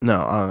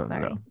 No,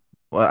 Sorry. no.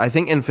 Well, I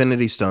think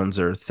Infinity Stones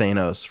are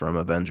Thanos from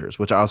Avengers,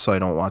 which also I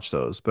don't watch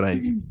those, but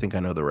I think I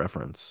know the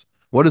reference.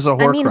 What is a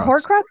I mean,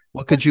 Horcrux? Horcrux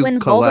What could was you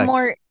when collect?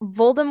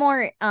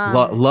 Voldemort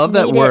Love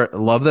that made it.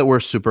 love that we're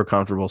super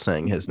comfortable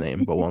saying his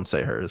name, but won't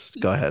say hers.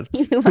 Go ahead.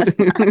 You must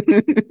not.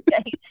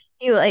 Yeah,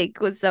 he like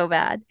was so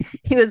bad.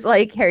 He was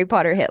like Harry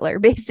Potter Hitler,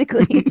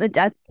 basically. The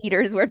Death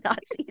Eaters were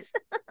Nazis.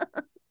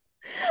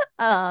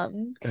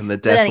 And the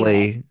But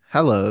anyway. deathly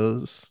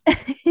hellos.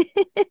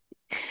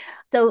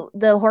 So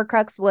the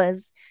Horcrux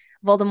was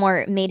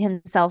Voldemort made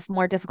himself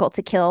more difficult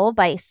to kill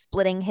by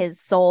splitting his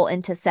soul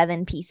into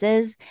 7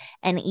 pieces,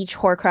 and each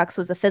Horcrux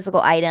was a physical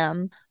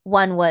item.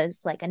 One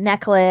was like a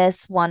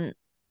necklace, one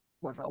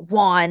was a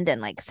wand,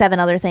 and like 7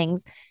 other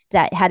things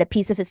that had a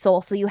piece of his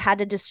soul. So you had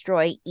to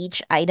destroy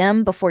each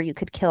item before you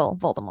could kill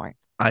Voldemort.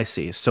 I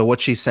see. So what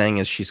she's saying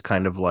is she's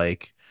kind of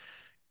like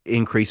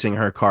increasing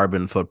her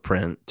carbon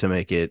footprint to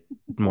make it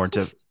more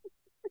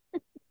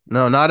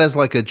No, not as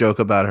like a joke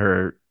about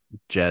her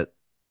jet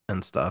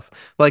and stuff.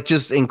 Like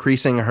just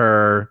increasing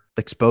her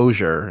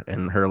exposure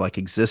and her like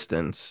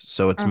existence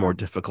so it's more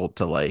difficult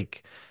to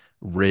like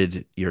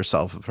rid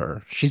yourself of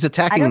her. She's I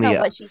attacking don't know the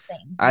what she's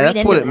saying. that's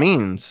Read what into it it.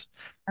 means.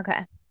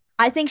 Okay.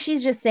 I think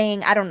she's just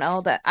saying, I don't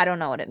know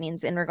what it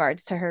means in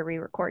regards to her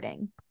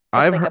re-recording. It's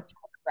I've like heard,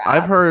 a I've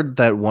grab. heard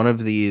that one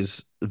of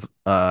these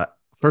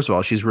first of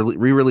all, she's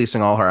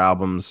re-releasing all her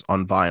albums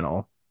on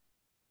vinyl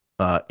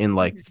in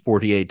like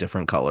 48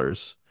 different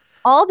colors.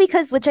 All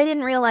because, which I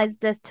didn't realize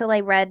this till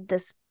I read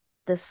this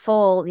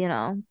full,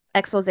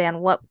 expose on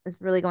what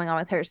is really going on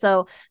with her.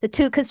 So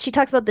because she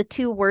talks about the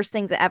 2 worst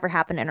things that ever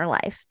happened in her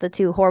life, the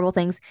 2 horrible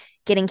things,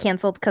 getting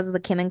canceled because of the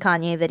Kim and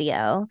Kanye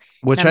video.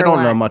 Which I Number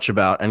don't know one. much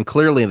about, and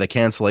clearly the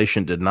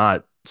cancellation did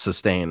not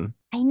sustain.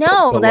 I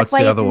know, But that's what's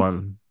why the it's other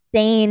one?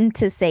 insane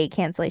to say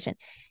cancellation.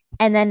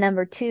 And then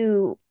number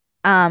 2,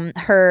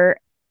 her.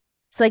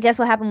 So I guess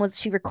what happened was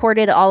she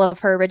recorded all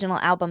of her original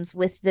albums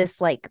with this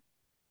like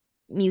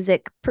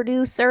music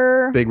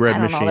producer. Big Red I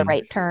don't know the Machine.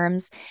 right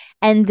terms.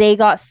 And they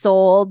got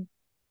sold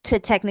to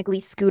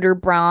technically Scooter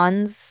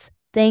Braun's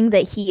thing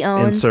that he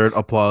owns. Insert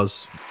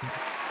applause.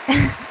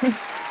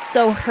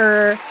 So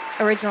her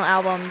original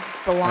albums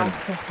belonged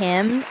to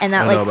him, and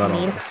that I know like about all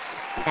made her this.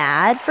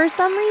 mad for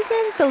some reason.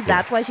 So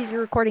that's why she's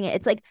recording it.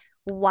 It's like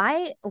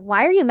why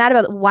are you mad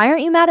about why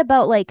aren't you mad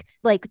about like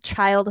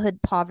childhood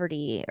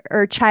poverty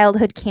or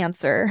childhood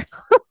cancer?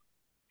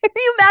 Are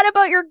you mad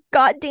about your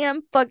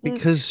goddamn fucking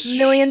Because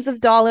millions of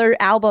dollar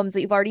albums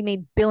that you've already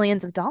made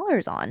billions of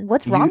dollars on?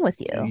 What's wrong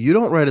with you? You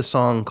don't write a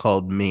song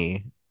called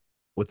Me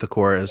with the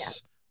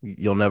chorus.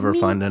 You'll never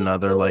Me find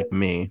another like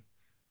me.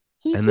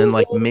 and then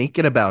like make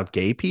it about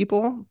gay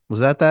people. Was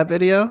that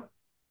video?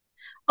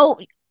 Oh,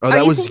 Oh, are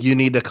that you was thinking? You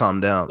Need to Calm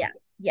Yeah, Down,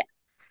 yeah,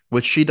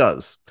 which she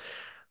does.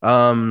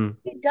 Um,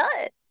 it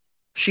does.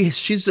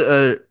 she's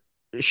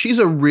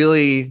a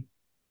really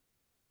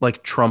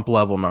like Trump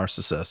level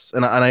narcissist,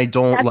 and I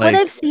don't That's what I've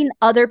like seen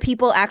other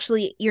people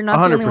actually. You're not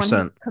the only one who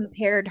 100%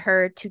 compared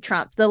her to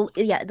Trump.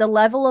 The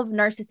level of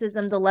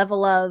narcissism, the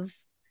level of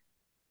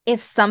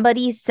if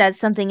somebody says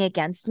something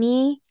against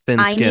me, thin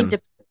I need skin. to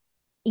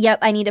yep,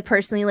 I need to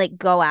personally like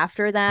go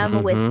after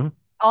them with Mm-hmm.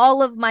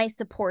 all of my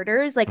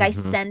supporters. Like I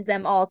Mm-hmm. send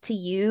them all to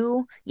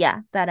you.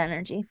 Yeah, that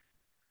energy.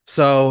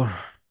 So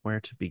where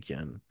to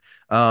begin?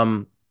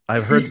 Um,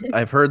 I've heard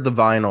the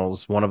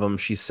vinyls. One of them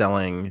she's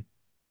selling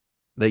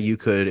that you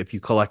could, if you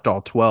collect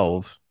all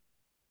 12.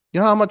 You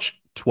know how much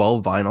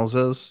 12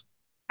 vinyls is?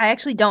 I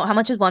actually don't. How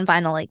much is one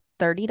vinyl? Like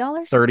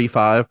 $30?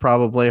 35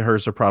 probably.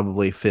 Hers are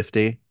probably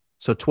 50.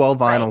 So 12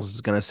 Right. vinyls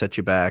is going to set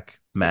you back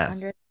math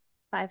 600,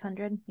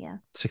 500. Yeah.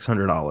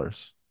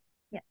 $600.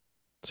 Yeah.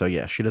 So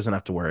yeah, she doesn't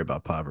have to worry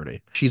about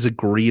poverty. She's a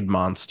greed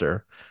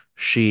monster.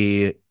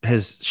 She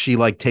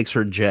like takes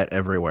her jet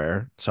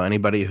everywhere. So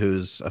anybody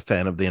who's a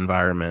fan of the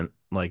environment,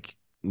 like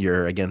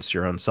you're against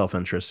your own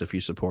self-interest if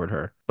you support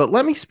her. But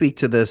let me speak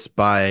to this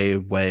by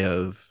way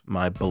of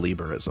my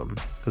believerism,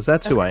 because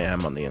that's who I Okay.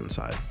 am on the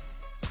inside.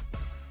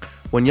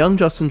 When young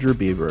Justin Drew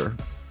Bieber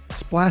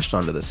splashed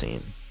onto the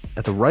scene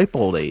at the ripe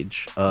old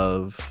age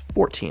of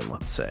 14,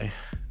 let's say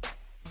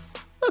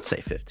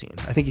 15.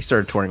 I think he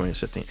started touring when he was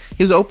 15.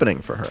 He was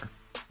opening for her.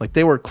 Like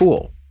they were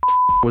cool.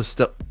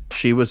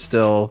 She was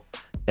still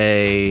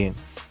a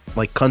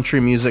like country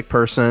music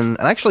person,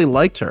 and I actually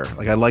liked her.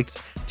 Like I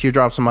liked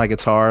Teardrops on My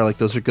Guitar. Like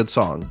those are good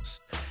songs.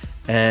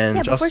 And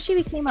Yeah, before just she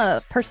became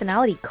a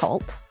personality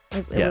cult,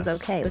 it was yes.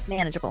 okay. It was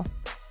manageable.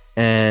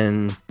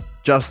 And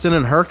Justin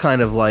and her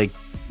kind of like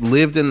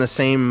lived in the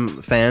same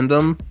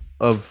fandom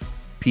of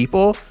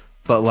people,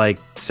 but like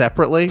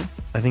separately.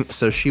 I think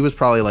so. She was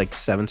probably like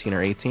 17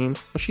 or 18.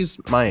 Well, she's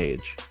my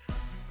age.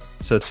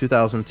 So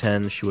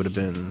 2010, she would have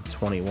been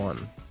 21.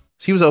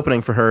 So he was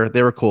opening for her.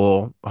 They were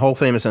cool. A whole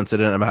famous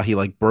incident about he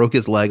like broke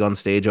his leg on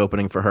stage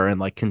opening for her and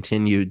like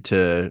continued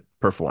to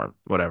perform,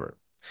 whatever.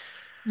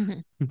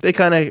 Mhm. They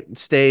kind of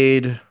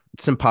stayed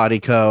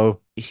simpatico.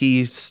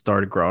 He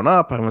started growing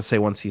up. I want to say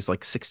once he's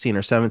like 16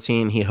 or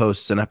 17, he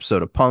hosts an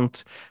episode of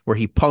Punked where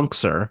he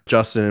punks her.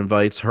 Justin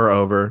invites her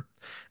over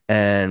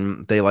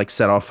and they like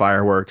set off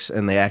fireworks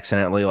and they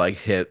accidentally like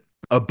hit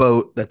a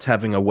boat that's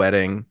having a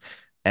wedding.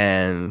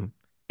 And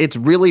it's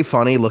really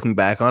funny looking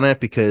back on it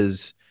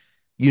because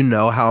you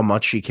know how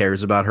much she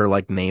cares about her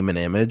like name and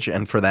image.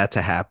 And for that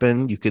to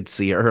happen, you could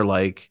see her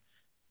like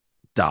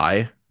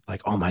die.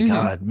 Like, oh my Mhm.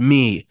 God,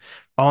 me.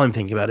 All I'm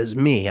thinking about is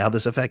me, how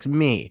this affects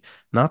me,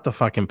 not the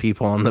fucking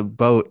people on the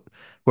boat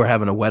who are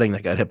having a wedding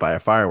that got hit by a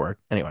firework.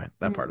 Anyway,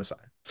 that part Mhm. aside.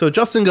 So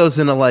Justin goes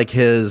into like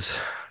his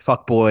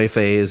fuckboy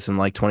phase in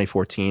like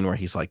 2014 where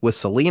he's like with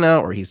Selena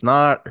or he's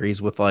not, or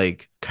he's with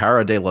like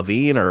Cara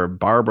Delevingne or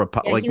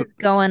Yeah, like he was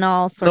going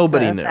all sorts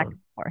nobody of back knew. and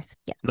forth.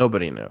 Yeah.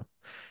 Nobody knew.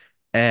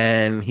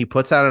 And he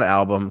puts out an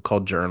album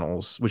called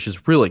Journals, which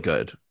is really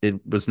good.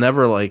 It was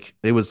never like,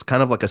 it was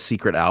kind of like a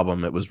secret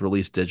album. It was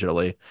released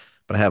digitally,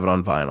 but I have it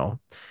on vinyl.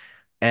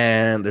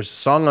 And there's a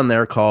song on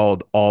there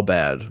called All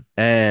Bad,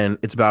 and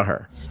it's about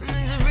her.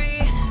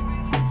 Misery,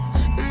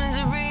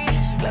 misery,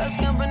 lost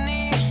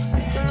company.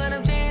 Don't let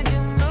 'em change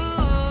your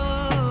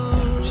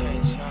mood.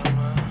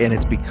 And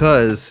it's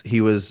because he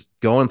was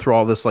going through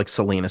all this like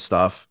Selena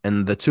stuff,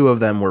 and the two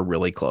of them were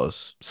really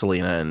close,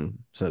 Selena and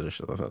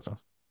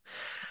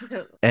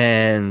So,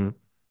 and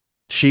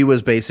she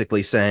was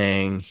basically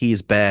saying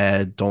he's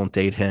bad, don't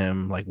date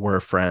him, like we're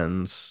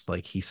friends,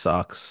 like he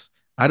sucks.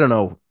 I don't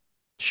know.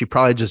 She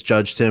probably just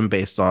judged him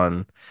based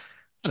on,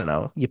 I don't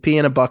know, you pee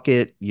in a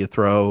bucket, you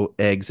throw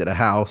eggs at a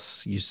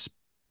house,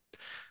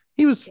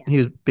 yeah. he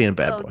was being a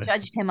bad So boy.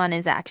 judged him on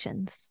his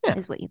actions Yeah,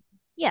 is what you.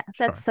 Yeah,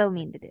 sure. that's so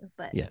mean to do,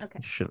 but Yeah, okay.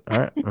 you should. All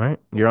right, all right.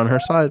 You're on her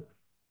side.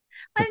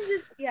 I'm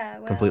just yeah,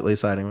 well. Completely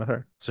siding with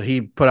her. So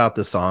he put out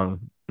this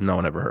song. No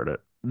one ever heard it.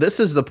 This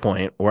is the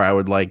point where I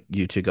would like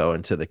you to go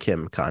into the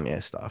Kim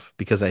Kanye stuff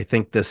because I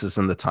think this is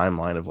in the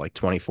timeline of like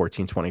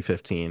 2014,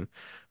 2015,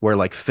 where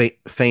like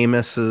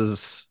Famous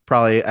is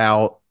probably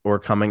out or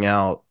coming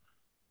out.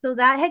 So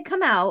that had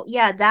come out.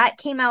 Yeah, that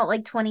came out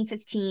like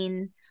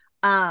 2015.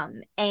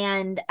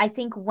 And I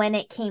think when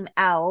it came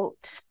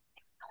out,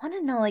 I want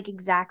to know like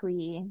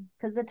exactly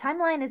because the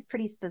timeline is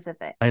pretty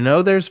specific. I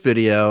know there's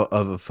video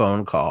of a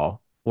phone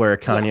call where Yeah.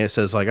 Kanye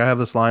says like I have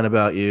this line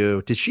about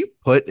you. Did she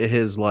put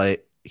his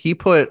like he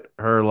put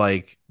her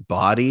like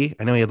body?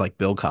 I know he had like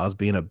Bill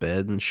Cosby in a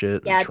bed and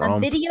shit and Yeah, the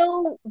Trump.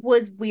 video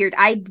was weird.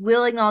 I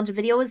will acknowledge the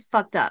video was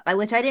fucked up.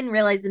 Which I didn't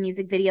realize the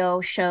music video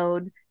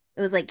showed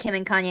it was like Kim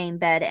and Kanye in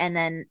bed and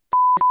then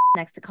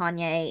next to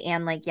Kanye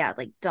and like yeah,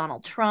 like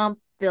Donald Trump,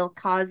 Bill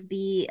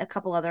Cosby, a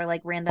couple other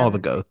like All the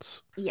random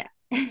goats. yeah.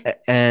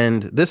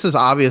 And this is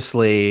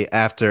obviously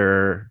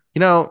after, you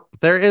know,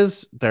 there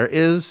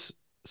is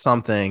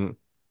something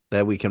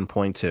that we can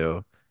point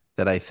to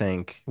that I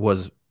think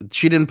was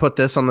she didn't put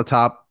this on the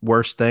top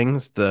worst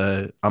things.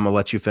 The I'm gonna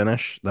let you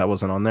finish. That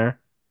wasn't on there.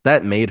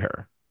 That made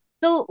her.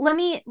 So let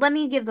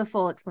me give the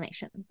full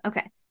explanation.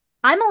 Okay.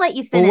 I'm gonna let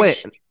you Oh finish.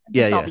 wait.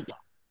 Yeah, This all yeah. began.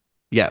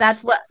 Yes.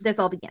 That's what this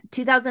all began.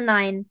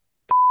 2009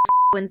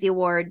 wins the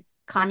award.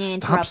 Kanye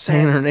Stop interrupts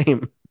saying her. her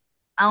name.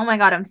 Oh my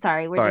God, I'm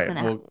sorry. We're All just right,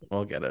 gonna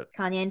we'll get it.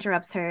 Kanye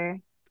interrupts her,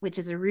 which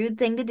is a rude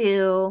thing to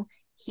do.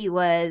 He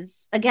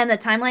was, again, the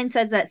timeline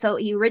says that. So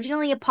he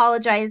originally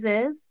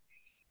apologizes,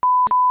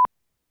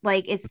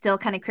 like, is still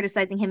kind of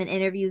criticizing him in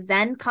interviews.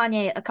 Then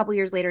Kanye, a couple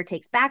years later,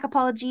 takes back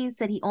apologies,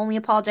 said he only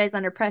apologized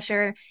under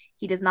pressure.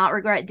 He does not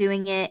regret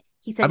doing it.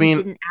 He I said he mean,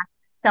 didn't act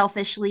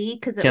selfishly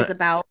because it can was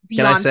about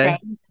can I Beyonce. say?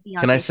 Can I Beyonce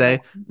should have say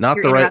won. not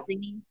You're the right? interrupting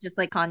me, just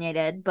like Kanye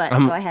did, but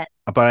I'm, go ahead.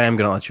 but I am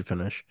gonna let you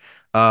finish.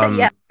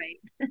 Yeah,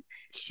 right.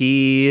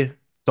 He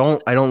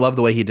don't. I don't love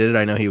the way he did it.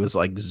 I know he was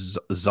like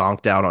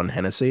zonked out on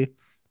Hennessy,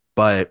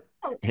 but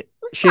Oh, it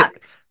was she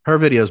fucked. her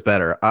video's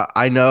better.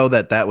 I know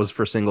that was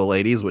for Single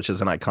Ladies, which is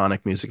an iconic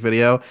music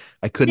video.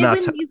 I could They not.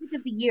 win music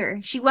of the year.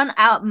 She won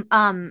out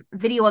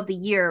video of the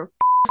year,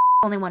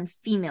 only won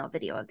female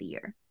video of the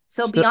year.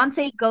 So Still,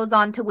 Beyonce goes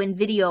on to win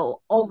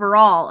video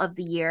overall of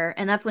the year,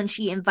 and that's when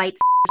she invites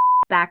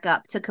back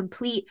up to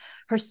complete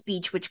her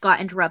speech, which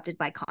got interrupted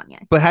by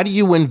Kanye. but how do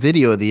you win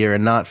video of the year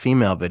and not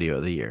female video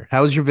of the year?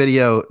 How is your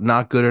video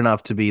not good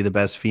enough to be the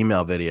best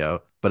female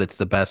video, but it's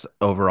the best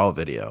overall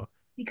video?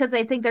 Because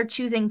I think they're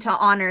choosing to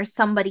honor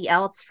somebody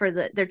else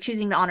they're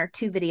choosing to honor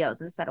two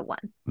videos instead of one.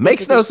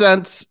 Makes Basically. no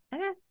sense.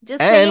 Okay.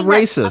 Just And saying that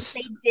racist.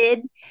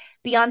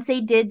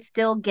 Beyonce did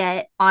still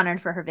get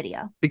honored for her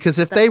video. Because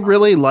if That's they all.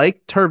 really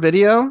liked her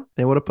video,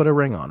 they would have put a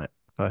ring on it.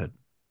 Go ahead.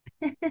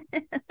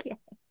 Okay.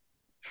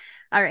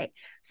 All right.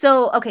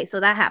 So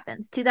that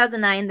happens.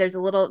 2009, there's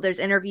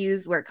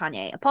interviews where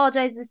Kanye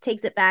apologizes,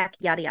 takes it back,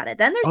 yada yada.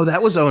 Then there's Oh,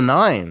 that was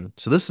 09.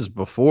 So this is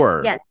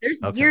before. yes,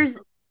 there's Okay. years.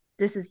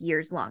 This is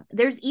years long.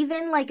 There's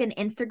even like an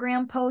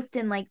Instagram post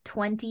in like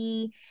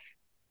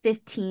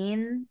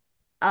 2015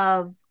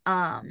 of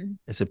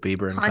Is it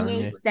Bieber and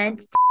Kanye Kanye?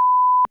 sent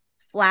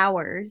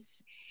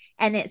flowers,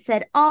 and it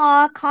said,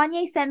 "Aw,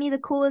 Kanye sent me the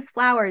coolest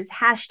flowers."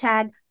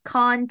 Hashtag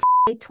Con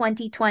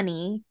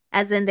 2020,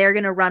 as in they're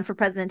gonna run for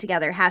president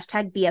together.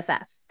 Hashtag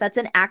BFFs. That's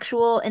an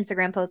actual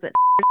Instagram post that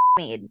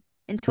made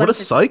in What a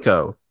 2015.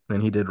 psycho.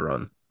 And he did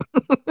run.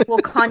 Well,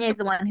 Kanye's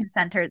the one who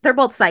sent her. They're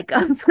both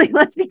psychos. Like,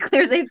 let's be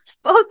clear, they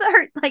both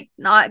are like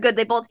not good.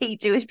 They both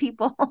hate Jewish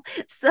people.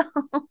 So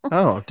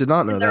Oh, did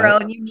not know in their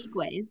that. own unique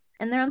ways,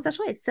 in their own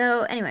special ways.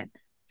 So anyway,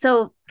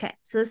 okay,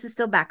 so this is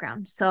still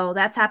background. So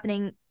that's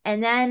happening,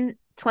 and then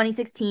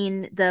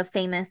 2016, the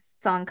famous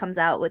song comes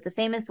out with the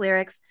famous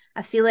lyrics.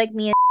 I feel like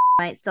me and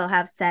might still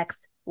have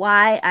sex.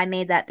 Why? I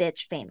made that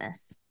bitch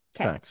famous.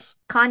 Okay. Thanks.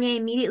 Kanye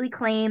immediately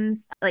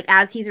claims, like,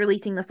 as he's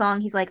releasing the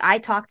song, he's like, I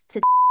talked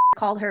to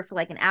called her for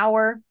like an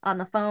hour on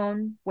the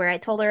phone where I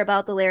told her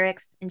about the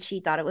lyrics and she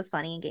thought it was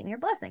funny and gave me her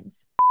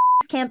blessings.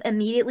 Camp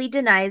immediately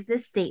denies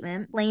this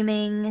statement,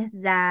 claiming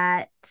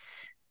that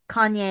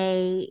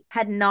Kanye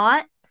had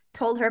not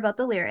told her about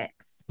the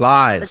lyrics.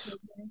 Lies.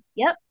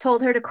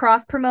 Told her to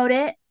cross promote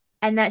it,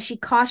 and that she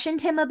cautioned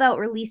him about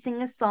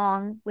releasing a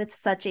song with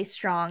such a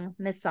strong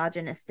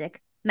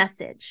misogynistic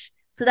message.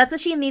 So that's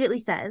what she immediately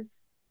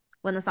says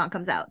when the song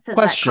comes out. Says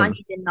Question. that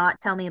Kanye did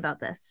not tell me about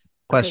this.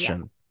 Question.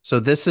 Okay, yeah. So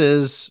this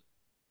is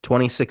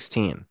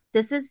 2016.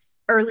 This is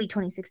early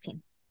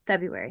 2016,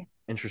 February.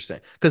 Interesting.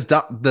 Because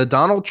the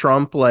Donald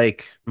Trump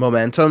like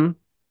momentum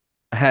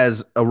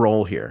has a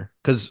role here.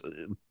 Because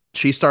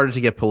she started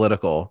to get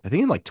political. I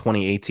think in like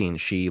 2018,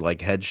 she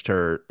like hitched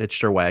her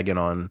wagon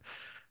on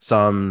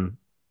some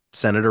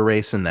senator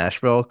race in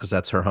Nashville because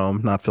that's her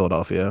home, not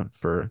Philadelphia,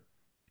 for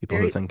people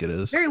who think it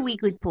is. Very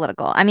weakly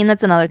political. I mean,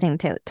 that's another thing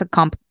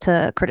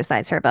to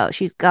criticize her about.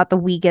 She's got the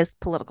weakest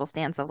political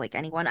stance of like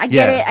anyone. I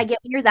get it. I get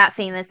when you're that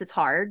famous, it's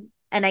hard.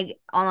 And I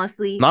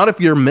honestly not if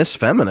you're Miss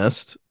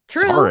Feminist.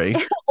 True. Sorry.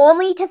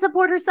 Only to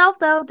support herself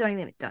though. Don't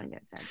even start.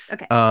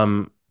 Okay.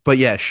 But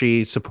yeah,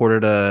 she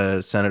supported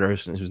a senator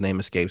whose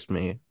name escapes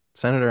me.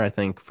 Senator, I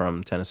think,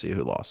 from Tennessee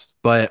who lost.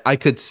 But I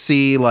could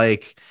see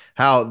like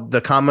how the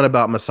comment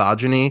about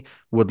misogyny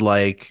would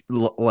like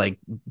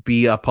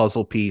be a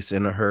puzzle piece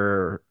in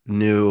her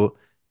new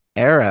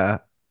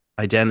era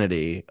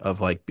identity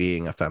of like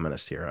being a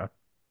feminist hero.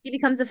 She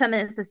becomes a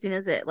feminist as soon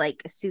as it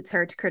like suits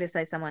her to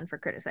criticize someone for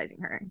criticizing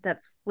her.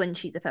 That's when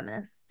she's a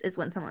feminist, is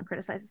when someone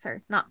criticizes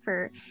her, not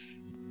for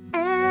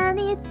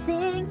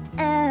anything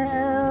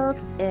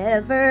else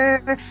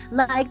ever,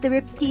 like the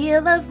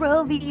repeal of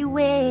Roe v.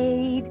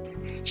 Wade.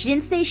 She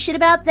didn't say shit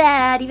about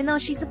that, even though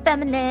she's a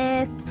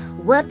feminist.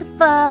 What the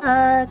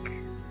fuck?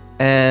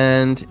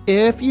 And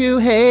if you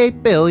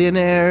hate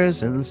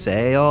billionaires and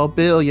say all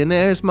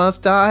billionaires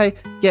must die,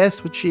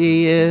 guess what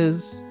she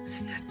is?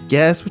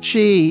 Guess what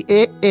she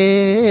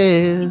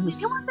is? We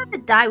don't want them to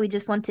die, we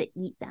just want to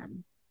eat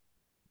them.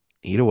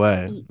 Eat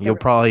away. You'll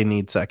probably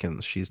need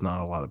seconds. She's not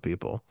a lot of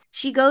people.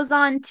 She goes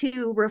on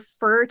to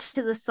refer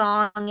to the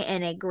song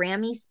in a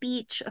Grammy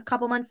speech a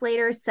couple months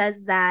later,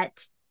 says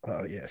that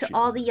to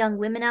all the young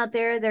women out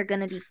there, there are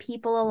going to be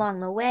people along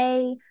the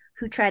way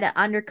who try to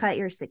undercut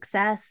your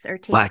success or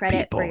take Black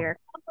credit for people. your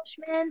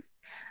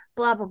accomplishments,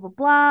 blah, blah, blah,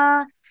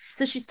 blah.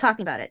 So she's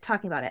talking about it.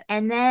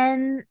 And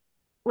then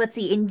let's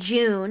see, in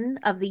June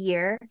of the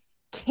year,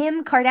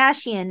 Kim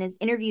Kardashian is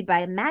interviewed by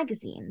a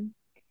magazine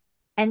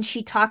and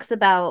she talks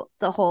about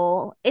the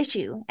whole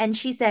issue. And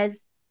she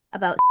says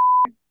about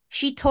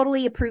she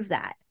totally approved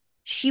that.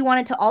 She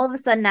wanted to all of a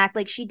sudden act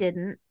like she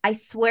didn't. I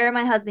swear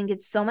my husband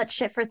gets so much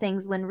shit for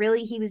things when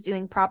really he was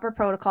doing proper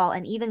protocol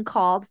and even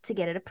called to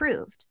get it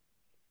approved.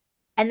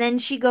 And then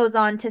she goes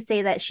on to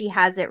say that she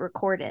has it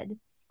recorded.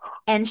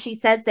 And she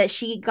says that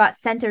she got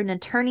sent an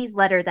attorney's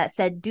letter that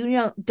said,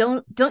 don't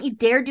you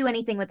dare do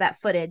anything with that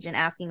footage, and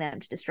asking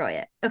them to destroy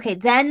it. Okay,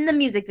 then the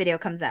music video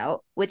comes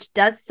out, which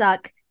does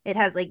suck. It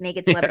has like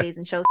naked celebrities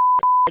and shows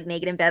like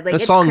naked in bed. Like The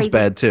it's song's crazy.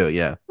 bad too.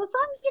 Yeah. The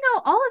song,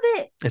 all of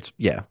it. It's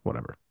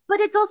whatever. But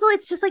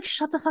it's just like,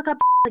 shut the fuck up,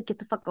 like get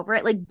the fuck over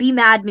it. Like be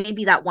mad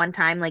maybe that one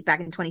time, like back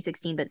in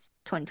 2016, but it's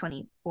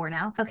 2024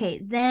 now.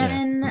 Okay,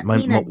 then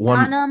Lena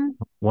Dunham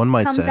one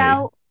might comes say,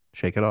 out.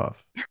 shake it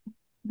off.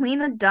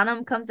 Lena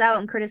Dunham comes out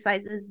and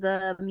criticizes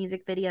the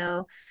music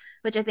video,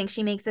 which I think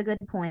she makes a good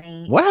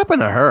point. What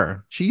happened to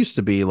her? She used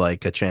to be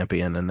like a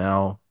champion, and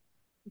now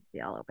You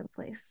see all over the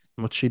place.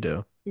 what'd she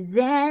do?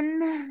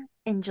 Then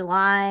in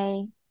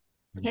July,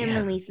 Kim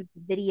Man. releases a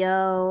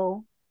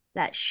video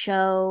that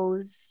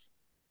shows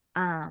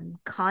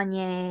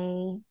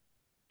Kanye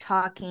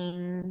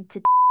talking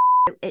to.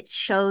 It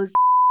shows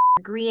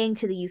agreeing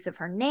to the use of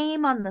her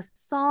name on the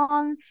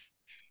song.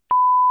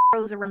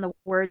 Throws around the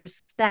word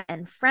respect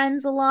and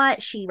friends a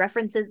lot. She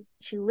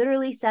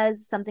literally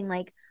says something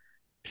like,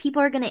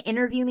 people are going to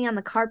interview me on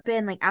the carpet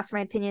and like ask for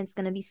my opinion. It's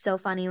going to be so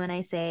funny when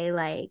I say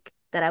like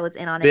that I was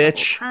in on it.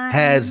 Bitch the whole time.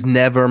 has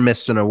never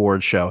missed an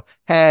award show.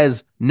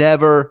 Has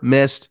never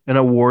missed an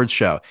award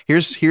show.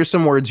 Here's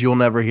some words you'll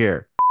never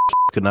hear.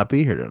 Could not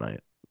be here tonight.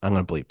 I'm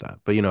going to bleep that,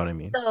 but you know what I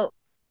mean.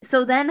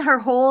 So then her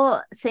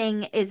whole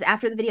thing is,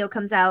 after the video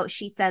comes out,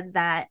 she says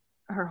that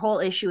her whole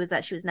issue is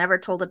that she was never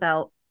told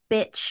about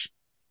bitch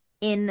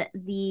in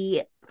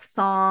the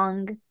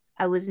song.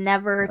 I was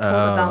never told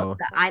about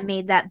that I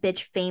made that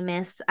bitch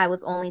famous. I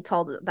was only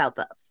told about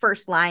the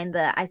first line,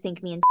 that I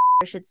think me and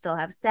should still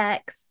have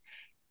sex.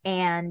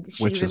 And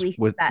she released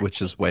that.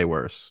 Which is way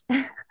worse.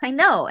 I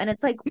know. And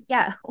it's like,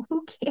 yeah,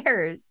 who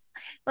cares?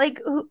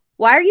 Like,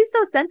 why are you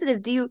so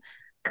sensitive? Do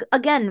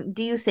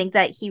you think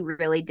that he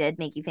really did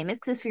make you famous?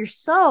 Because if you're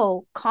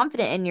so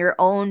confident in your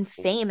own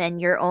fame and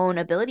your own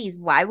abilities,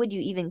 why would you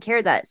even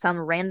care that some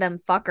random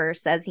fucker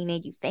says he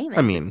made you famous?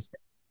 I mean, it's just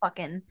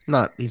fucking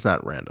he's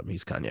not random.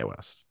 He's Kanye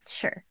West.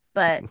 Sure,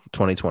 but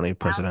 2020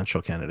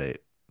 presidential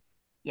candidate.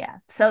 Yeah.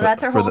 So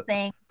that's her whole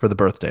thing. For the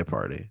birthday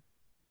party.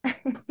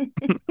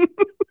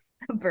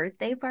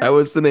 Birthday party? That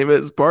was the name of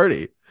his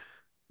party.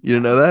 You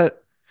didn't know that?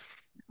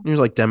 He was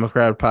like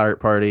Democrat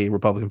Party,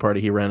 Republican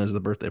Party. He ran as the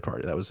birthday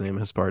party. That was the name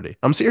of his party.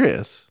 I'm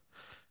serious.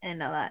 I didn't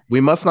know that.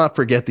 We must not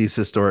forget these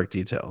historic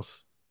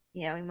details.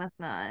 Yeah, we must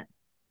not.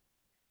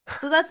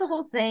 So that's the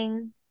whole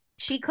thing.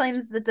 She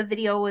claims that the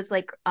video was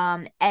like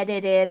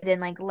edited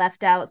and like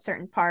left out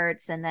certain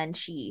parts, and then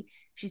she's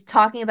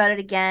talking about it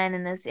again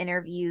in this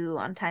interview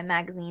on Time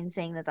Magazine,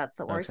 saying that that's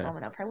the worst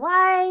moment of her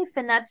life,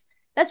 and that's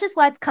just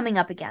why it's coming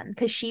up again,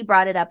 because she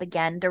brought it up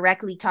again,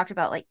 directly talked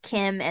about like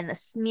Kim and the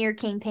smear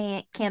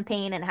campaign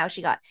and how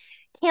she got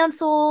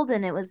canceled,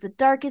 and it was the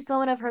darkest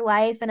moment of her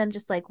life. And I'm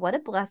just like, what a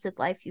blessed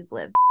life you've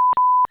lived.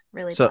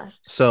 Really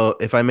blessed. So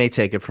if I may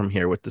take it from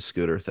here with the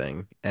scooter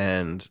thing,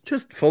 and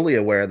just fully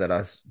aware that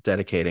us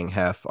dedicating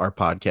half our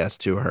podcast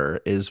to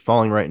her is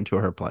falling right into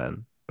her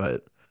plan,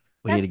 but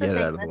we need to get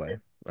it out of the way.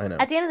 I know.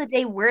 At the end of the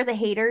day, we're the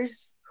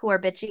haters who are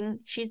bitching.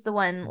 She's the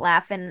one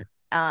laughing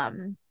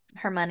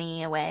her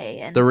money away.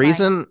 And the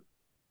reason,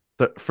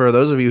 for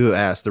those of you who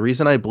asked, the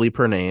reason I bleep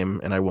her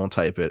name and I won't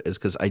type it is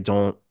because I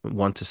don't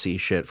want to see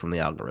shit from the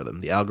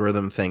algorithm. The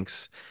algorithm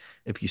thinks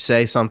if you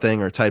say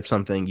something or type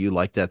something, you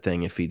like that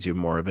thing, it feeds you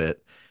more of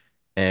it.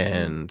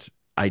 And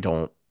I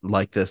don't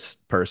like this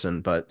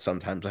person, but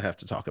sometimes I have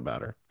to talk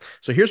about her.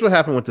 So here's what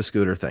happened with the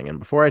scooter thing. And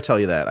before I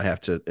tell you that, I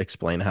have to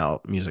explain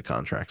how music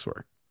contracts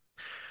work.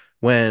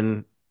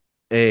 When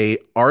an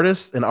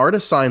artist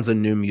signs a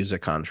new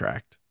music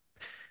contract,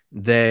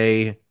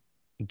 they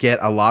get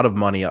a lot of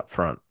money up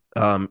front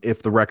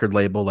if the record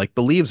label like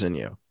believes in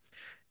you,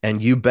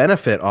 and you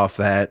benefit off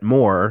that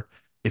more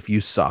if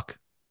you suck.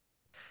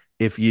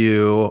 If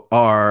you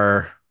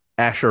are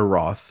Asher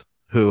Roth,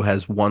 who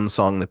has one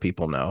song that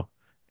people know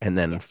and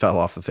then fell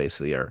off the face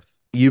of the earth,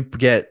 you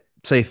get,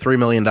 say, $3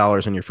 million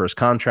in your first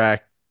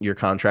contract. You're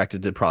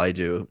contracted to probably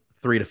do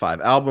 3 to 5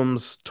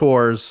 albums,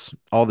 tours,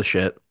 all the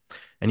shit,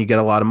 and you get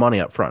a lot of money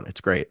up front. It's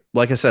great.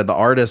 Like I said, the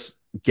artist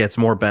gets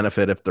more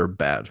benefit if they're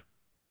bad,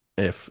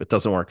 if it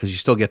doesn't work, because you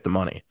still get the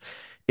money.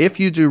 If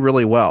you do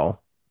really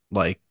well,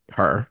 like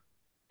her,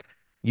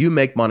 you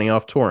make money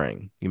off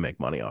touring, you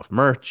make money off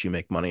merch, you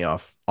make money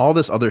off all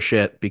this other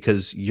shit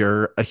because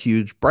you're a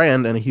huge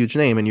brand and a huge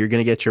name, and you're going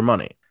to get your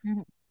money.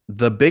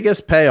 The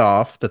biggest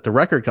payoff that the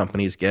record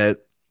companies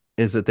get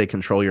is that they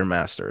control your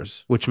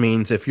masters, which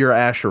means if you're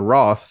Asher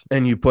Roth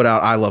and you put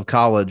out I Love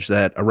College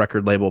that a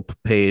record label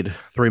paid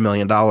 $3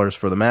 million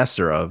for the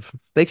master of,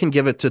 they can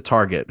give it to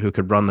Target, who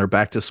could run their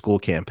back to school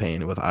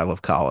campaign with I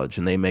Love College,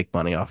 and they make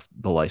money off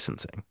the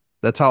licensing.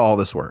 That's how all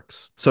this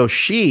works. So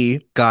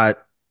she got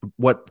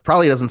what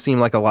probably doesn't seem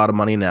like a lot of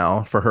money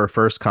now for her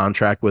first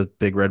contract with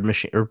Big Red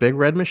Machine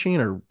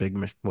or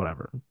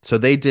whatever. So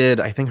they did,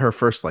 I think, her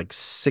first like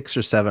 6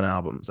 or 7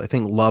 albums. I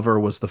think Lover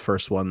was the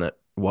first one that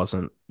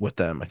wasn't with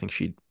them. I think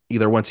she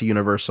either went to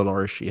Universal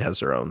or she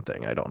has her own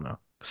thing. I don't know.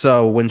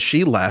 So when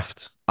she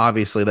left,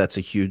 obviously that's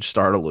a huge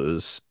star to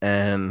lose.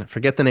 And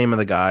forget the name of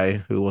the guy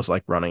who was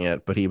like running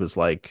it, but he was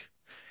like,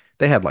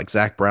 they had like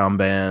Zach Brown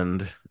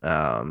Band,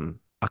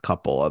 a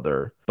couple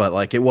other, but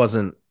like it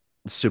wasn't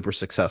super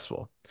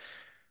successful.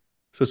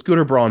 So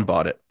Scooter Braun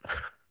bought it.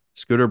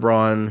 Scooter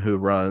Braun, who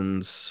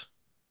runs,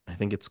 I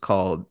think it's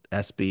called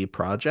SB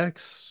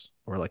Projects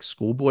or like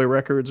Schoolboy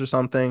Records or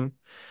something.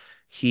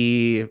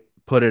 He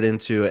put it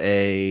into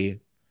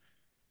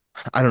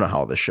I don't know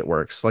how all this shit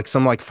works, like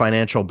some like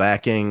financial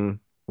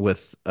backing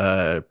with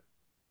a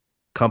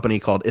company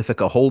called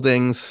Ithaca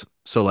Holdings.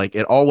 So like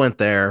it all went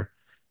there.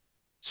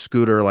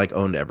 Scooter like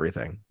owned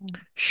everything.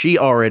 She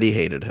already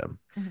hated him.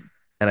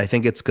 And I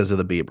think it's because of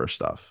the Bieber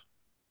stuff.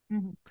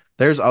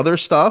 There's other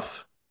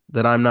stuff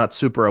that I'm not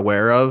super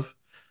aware of,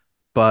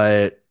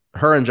 but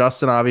her and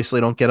Justin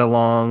obviously don't get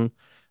along.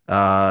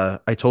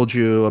 I told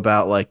you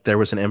about like there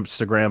was an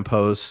Instagram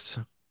post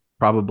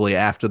probably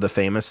after the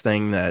famous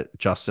thing that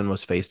Justin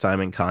was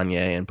FaceTiming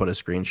Kanye and put a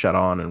screenshot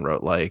on and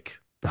wrote like,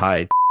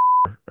 hi,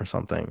 or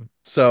something.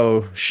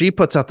 So she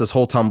puts out this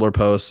whole Tumblr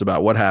post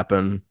about what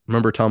happened.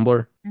 Remember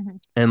Tumblr?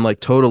 And like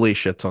totally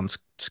shits on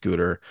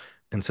Scooter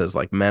and says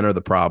like men are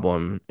the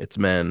problem. It's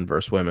men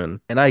versus women.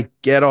 And I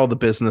get all the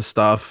business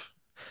stuff.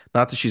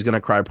 Not that she's going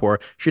to cry poor.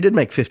 She did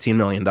make $15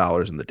 million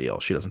in the deal.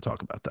 She doesn't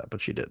talk about that,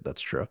 but she did.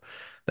 That's true.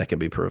 That can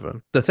be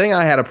proven. The thing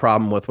I had a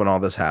problem with when all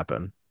this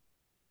happened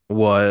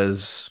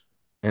was,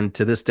 and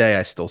to this day,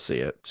 I still see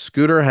it.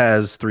 Scooter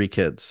has 3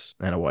 kids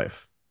and a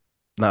wife.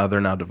 No,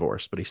 they're now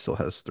divorced, but he still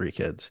has 3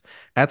 kids.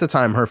 At the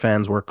time, her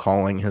fans were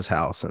calling his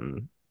house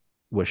and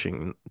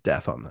wishing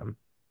death on them,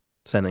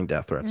 sending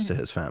death threats to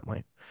his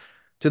family.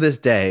 To this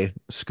day,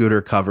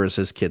 Scooter covers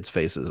his kids'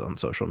 faces on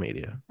social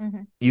media.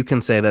 You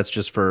can say that's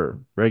just for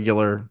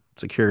regular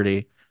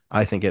security.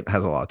 I think it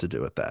has a lot to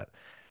do with that.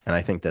 And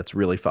I think that's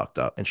really fucked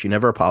up. And she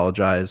never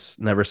apologized,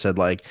 never said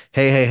like,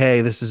 hey,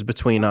 this is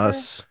between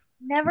us.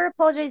 Never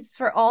apologizes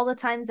for all the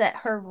times that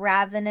her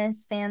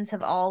ravenous fans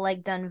have all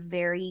like done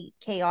very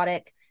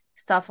chaotic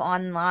stuff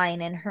online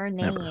in her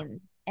name. Never.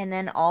 And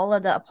then all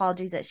of the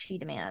apologies that she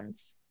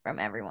demands from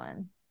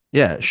everyone.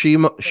 Yeah, she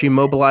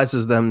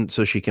mobilizes them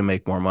so she can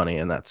make more money,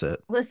 and that's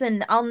it.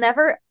 Listen,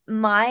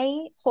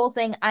 my whole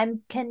thing,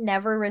 can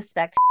never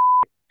respect,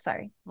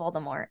 sorry,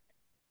 Voldemort,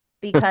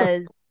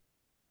 because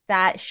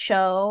that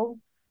show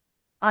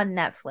on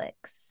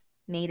Netflix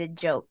made a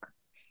joke.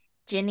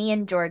 Ginny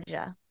and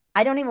Georgia.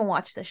 I don't even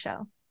watch the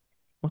show.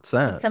 What's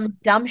that? It's some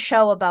dumb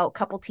show about a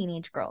couple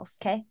teenage girls,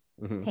 okay?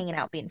 Hanging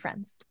out, being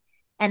friends.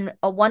 And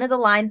one of the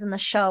lines in the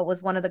show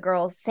was one of the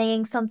girls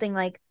saying something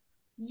like,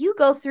 you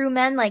go through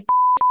men like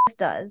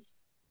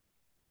does,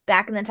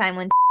 back in the time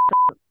when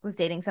was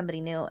dating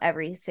somebody new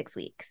every 6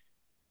 weeks.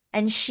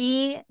 And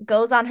she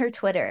goes on her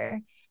Twitter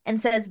and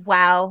says,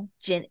 wow,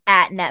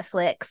 at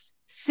Netflix,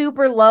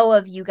 super low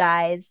of you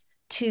guys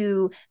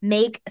to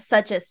make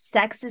such a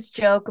sexist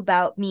joke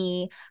about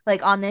me,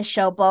 like on this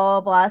show, blah,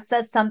 blah,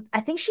 blah. I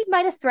think she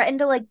might have threatened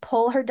to like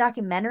pull her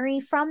documentary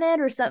from it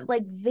or something,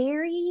 like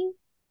very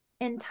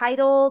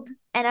entitled.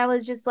 And I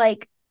was just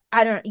like,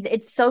 I don't know.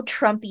 It's so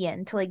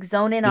Trumpian to like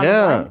zone in on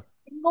one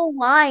single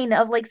line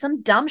of like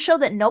some dumb show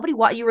that nobody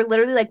watched. You were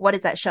literally like, what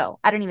is that show?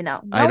 I don't even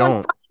know. No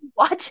one fucking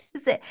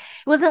watches it.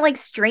 It wasn't like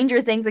Stranger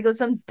Things. Like it was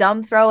some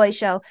dumb throwaway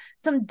show,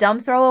 some dumb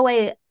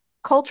throwaway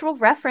cultural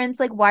reference.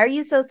 Like, why are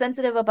you so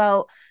sensitive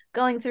about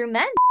going through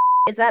men?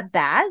 Is that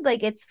bad?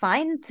 Like, it's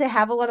fine to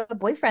have a lot of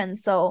boyfriends.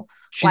 So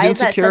she's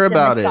insecure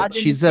about it.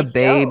 She's a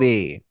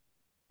baby. Show?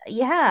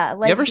 Yeah,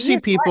 like you ever see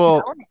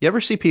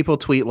people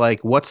tweet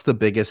like, what's the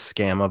biggest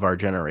scam of our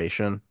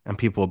generation? And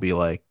people will be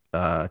like,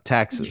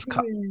 taxes,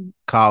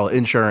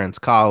 insurance,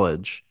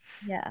 college.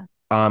 Yeah.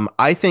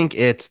 I think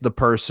it's the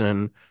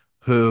person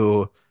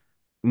who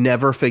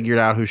never figured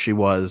out who she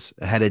was,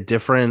 had a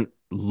different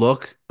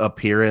look,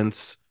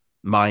 appearance,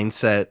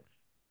 mindset,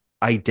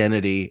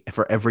 identity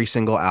for every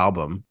single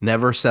album,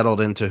 never settled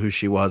into who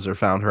she was or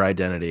found her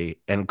identity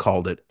and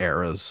called it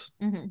eras.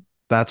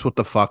 That's what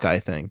the fuck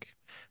I think.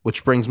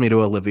 Which brings me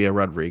to Olivia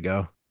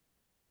Rodrigo.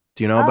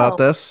 Do you know about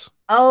this?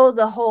 Oh,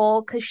 the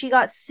whole, because she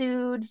got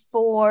sued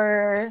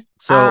for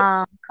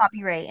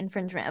copyright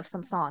infringement of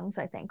some songs,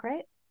 I think,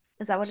 right?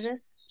 Is that what it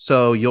is?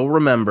 So you'll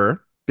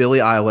remember Billie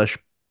Eilish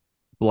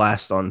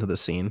blast onto the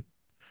scene.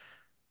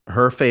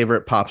 Her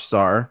favorite pop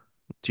star,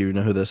 do you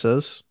know who this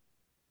is?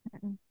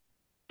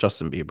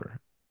 Justin Bieber.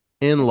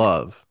 In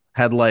Love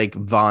had like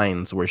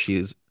vines where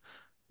she's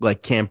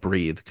like can't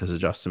breathe because of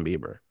Justin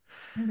Bieber.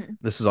 Mhm.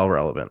 This is all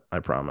relevant, I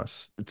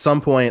promise. At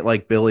some point,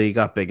 like Billie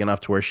got big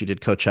enough to where she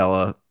did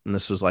Coachella, and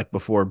this was like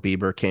before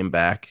Bieber came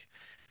back,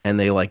 and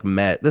they like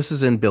met. This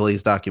is in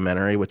Billie's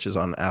documentary, which is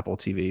on Apple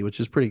TV, which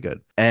is pretty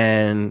good.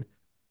 And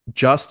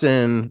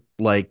Justin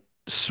like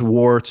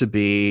swore to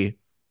be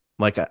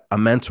like a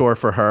mentor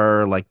for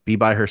her, like be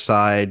by her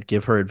side,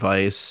 give her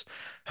advice,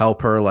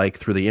 help her like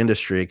through the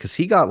industry because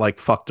he got like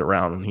fucked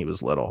around when he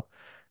was little.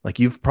 Like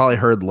you've probably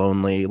heard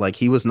Lonely, like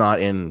he was not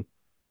in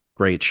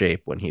great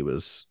shape when he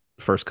was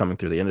first coming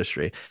through the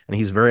industry, and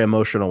he's very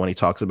emotional when he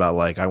talks about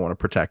like I want to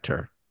protect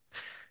her.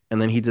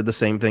 And then he did the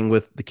same thing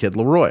with the Kid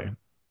Leroy,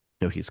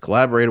 he's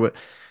collaborated with.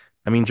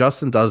 I mean,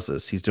 Justin does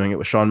this. He's doing it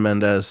with Shawn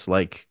Mendes.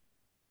 Like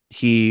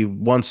he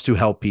wants to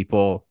help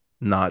people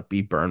not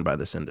be burned by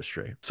this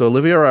industry. So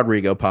Olivia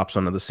Rodrigo pops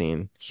onto the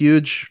scene.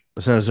 Huge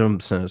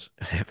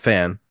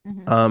fan.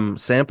 Mhm.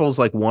 Samples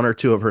like one or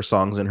two of her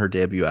songs in her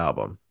debut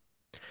album.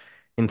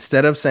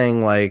 Instead of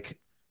saying like,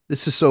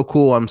 this is so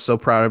cool, I'm so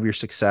proud of your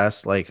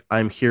success, like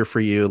I'm here for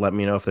you, let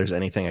me know if there's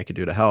anything I could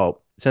do to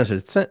help.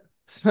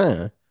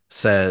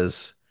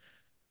 Says,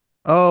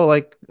 oh,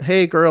 like,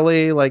 hey,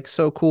 girly, like,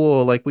 so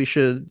cool. Like, we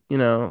should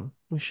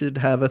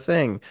have a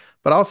thing.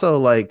 But also,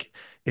 like,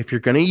 if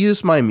you're going to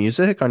use my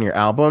music on your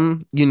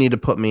album, you need to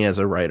put me as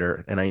a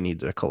writer and I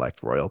need to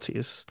collect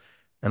royalties.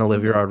 And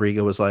Olivia Mhm.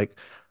 Rodrigo was like,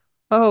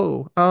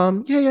 oh,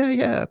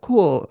 yeah,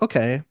 cool.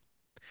 Okay.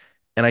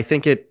 And I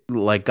think it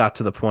like got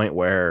to the point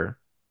where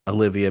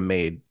Olivia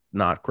made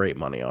not great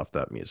money off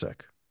that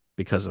music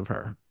because of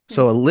her.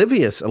 So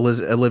Olivia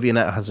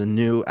now has a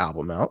new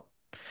album out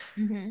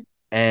Mhm.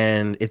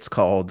 and it's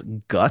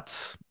called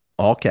Guts,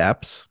 all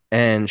caps.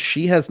 And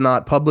she has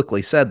not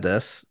publicly said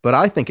this, but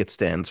I think it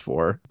stands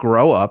for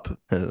grow up.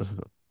 I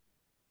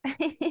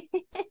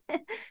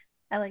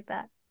like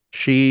that.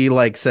 She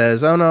like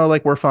says, "Oh no,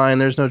 like we're fine.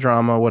 There's no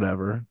drama,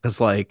 whatever."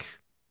 It's like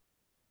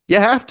you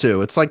have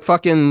to. It's like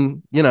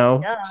fucking,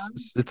 Duh.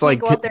 it's Can't like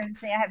go out there and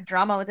say I have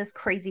drama with this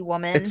crazy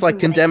woman it's like who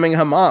like condemning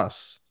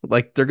Hamas.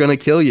 Like they're gonna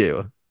kill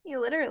you. you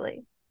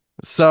literally.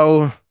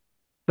 So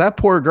that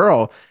poor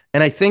girl.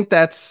 And I think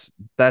that's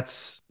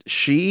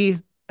she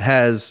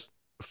has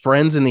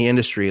friends in the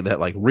industry that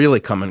like really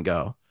come and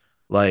go.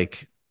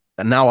 Like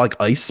and now like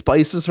Ice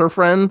Spice is her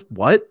friend.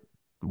 What?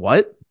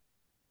 What?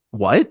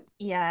 What?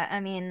 Yeah, I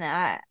mean,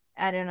 I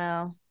don't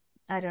know.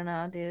 I don't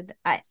know, dude.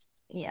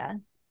 Yeah.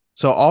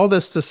 So all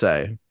this to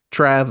say,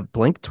 Trav,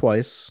 blink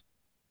twice.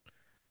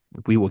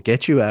 We will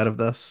get you out of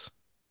this.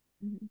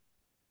 Mhm.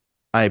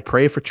 I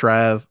pray for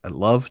Trav. I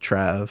love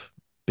Trav.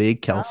 Big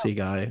Oh, Kelsey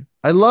guy.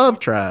 I love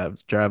yeah.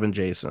 Trav and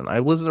Jason. I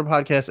listen to their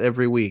podcast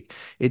every week.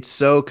 It's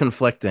so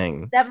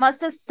conflicting. That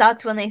must have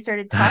sucked when they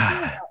started talking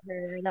about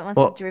her. That must have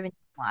well, driven you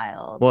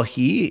wild. well,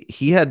 he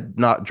had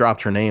not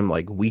dropped her name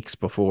like weeks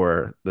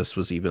before this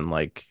was even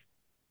like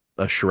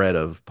a shred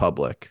of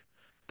public.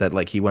 That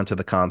like he went to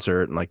the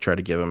concert and like tried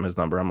to give him his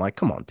number. I'm like,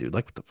 come on, dude.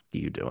 Like, what the fuck are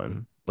you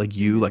doing? Like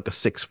you, Hmm. like a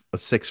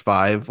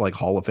 6'5" like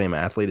Hall of Fame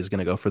athlete is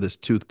gonna go for this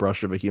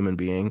toothbrush of a human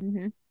being.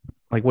 Hmm.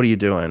 Like, what are you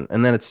doing?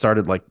 And then it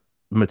started like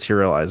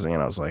materializing,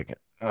 and I was like,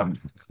 oh,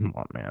 come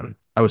on, man.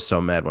 I was so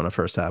mad when it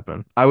first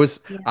happened. Yeah.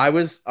 I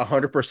was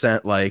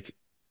 100% like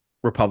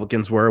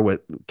Republicans were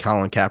with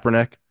Colin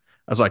Kaepernick.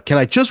 I was like, can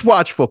I just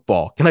watch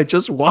football? Can I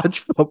just watch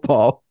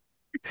football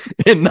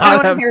and I don't not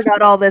want to have hear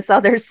about all this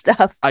other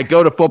stuff. I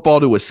go to football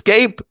to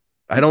escape.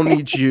 I don't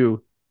need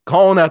you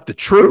calling out the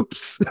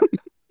troops.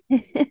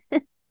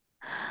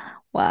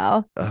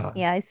 Wow. Uh,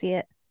 Yeah, I see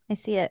it. I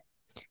see it.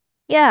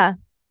 Yeah.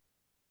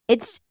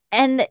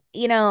 And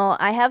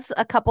I have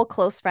a couple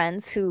close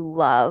friends who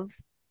love,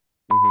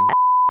 mhm.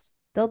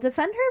 they'll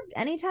defend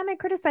her anytime I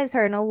criticize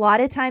her. And a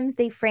lot of times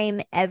they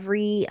frame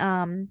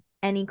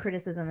any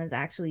criticism as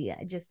actually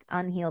just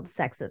unhealed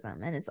sexism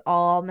and it's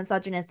all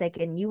misogynistic.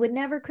 And you would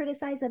never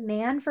criticize a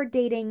man for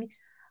dating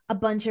a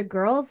bunch of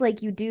girls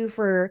like you do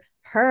for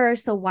her.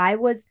 So why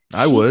was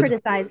I she would.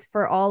 criticized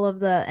for all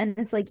of and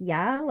it's like,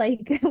 yeah,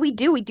 like we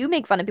do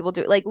make fun of people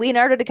do it. Like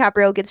Leonardo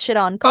DiCaprio gets shit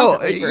on Oh,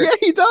 constantly for yeah,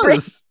 he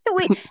does.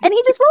 and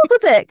he just rolls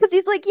with it because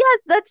he's like, yeah,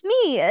 that's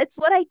me. It's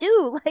what I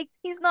do. Like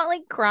he's not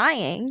like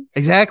crying.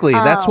 Exactly.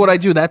 That's what I Um,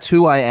 do. That's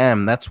who I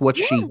am. That's what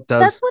yeah, she that's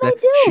does what I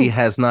that she do.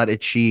 has not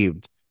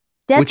achieved.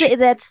 That's Which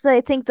it. I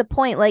think the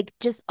point. Like,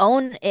 just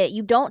own it.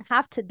 You don't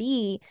have to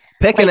be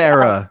pick an like a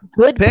era.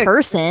 good Pick,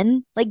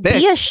 person. Like, be a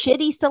pick,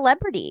 shitty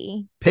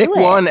celebrity. Do pick it.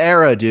 one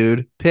era,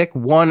 dude. Pick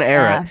one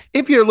era. Yeah.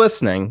 If you're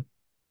listening,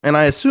 and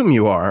I assume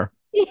you are,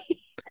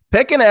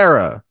 pick an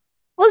era.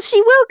 Well,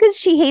 she will because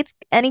she hates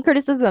any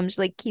criticism. She's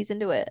like keys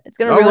into it. It's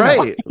gonna All ruin her life.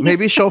 right.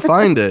 Maybe she'll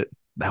find it.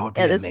 That would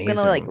be Yeah, this is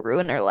gonna like amazing.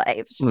 ruin her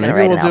life. She's gonna Maybe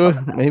write we'll an do album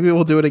it. about Maybe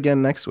we'll do it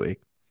again next week.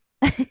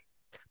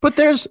 But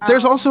it.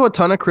 there's also a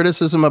ton of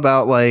criticism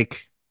about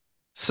like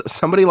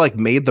somebody like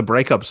made the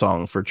breakup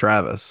song for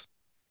Travis.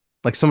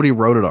 Like somebody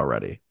wrote it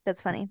already.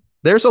 That's funny.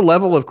 There's a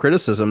level of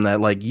criticism that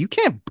like you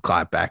can't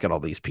clap back at all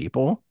these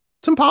people.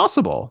 It's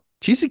impossible.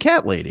 She's a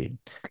cat lady.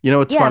 You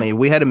know, it's Yeah. funny.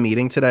 We had a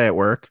meeting today at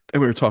work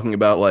and we were talking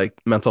about like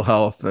mental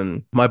health.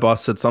 And my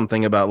boss said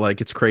something about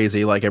like it's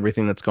crazy, like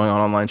everything that's going on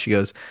online. She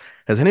goes,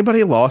 has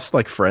anybody lost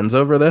like friends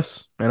over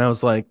this? And I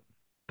was like,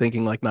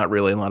 thinking like not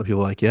really. And a lot of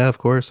people were like, yeah, of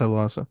course I've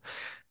lost them.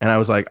 And I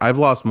was like, I've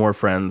lost more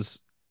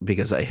friends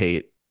because I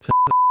hate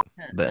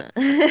than,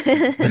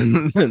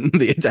 than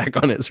the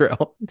attack on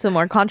Israel. It's a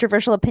more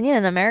controversial opinion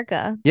in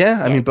America.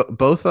 Yeah, I mean,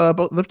 both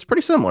it's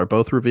pretty similar.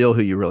 Both reveal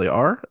who you really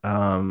are.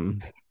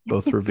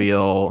 Both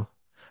reveal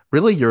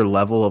really your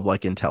level of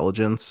like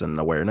intelligence and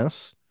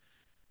awareness.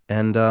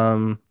 And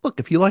look,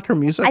 if you like her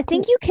music, I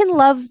think cool. you can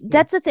love,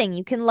 that's the thing.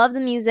 You can love the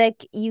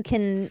music, you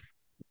can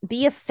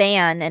be a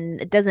fan,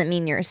 and it doesn't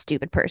mean you're a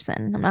stupid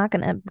person. I'm not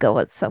gonna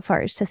go so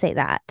far as to say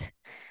that.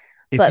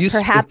 If But you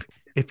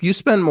perhaps if you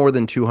spend more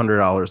than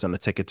 $200 on a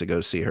ticket to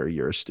go see her,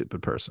 you're a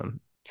stupid person.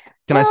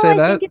 Can I no, say I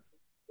that? think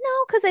it's no,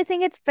 because I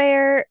think it's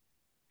fair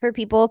for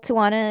people to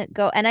want to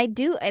go. And I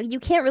do, you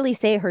can't really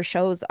say her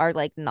shows are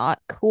like not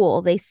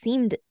cool. They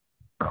seemed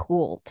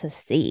cool to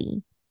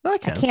see. I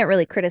I can. can't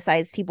really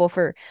criticize people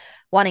for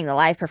wanting the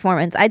live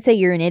performance. I'd say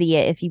you're an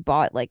idiot if you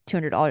bought like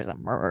 $200 of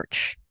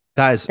merch.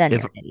 Guys, Then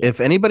if you're an idiot.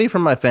 if anybody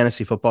from my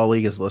fantasy football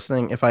league is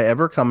listening, if I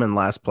ever come in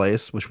last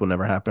place, which will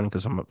never happen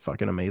because I'm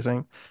fucking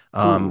amazing,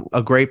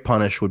 a great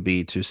punish would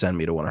be to send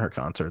me to one of her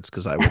concerts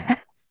because I would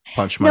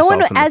punch No one,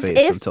 myself in the as face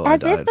if until I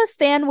as if died. a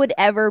fan would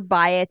ever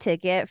buy a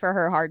ticket for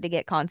her hard to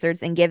get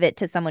concerts and give it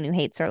to someone who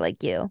hates her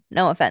like you.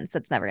 No offense,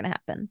 that's never gonna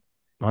happen.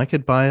 I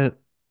could buy it.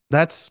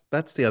 That's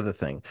the other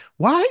thing.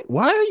 Why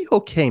are you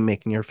okay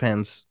making your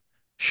fans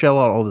shell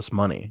out all this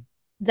money?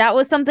 That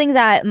was something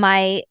that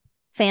my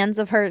fans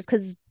of hers,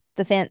 because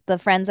the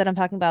friends that I'm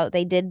talking about,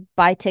 they did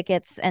buy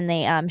tickets, and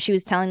they she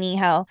was telling me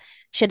how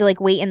she had to like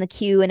wait in the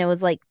queue, and it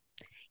was like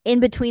in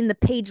between the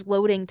page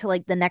loading to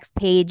like the next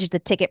page, the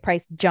ticket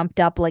price jumped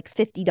up like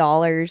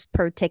 $50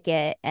 per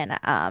ticket, and she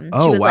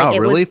Oh was wow, like, it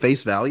really? was,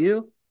 Face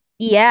value?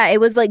 yeah, it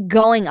was like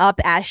going up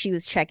as she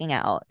was checking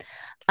out,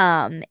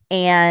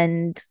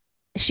 and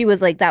she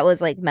was like, that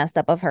was like messed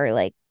up of her,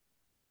 like,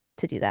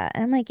 to do that.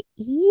 And I'm like,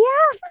 yeah.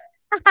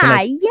 Can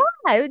I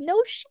Yeah,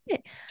 no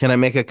shit. can I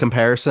make a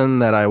comparison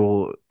that I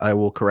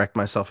will correct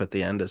myself at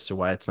the end as to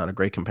why it's not a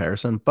great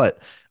comparison?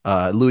 But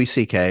Louis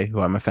C.K.,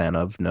 who I'm a fan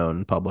of,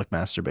 known public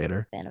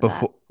masturbator, Fan of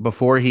that.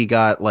 before he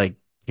got like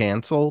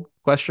canceled,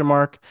 question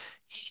mark,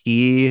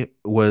 he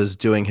was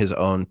doing his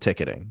own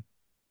ticketing.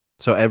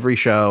 So every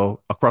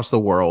show across the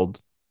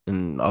world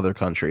in other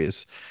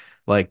countries,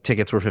 like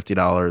tickets were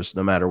 $50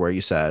 no matter where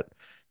you sat.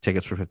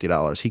 Tickets were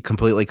 $50. He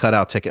completely cut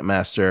out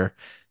Ticketmaster.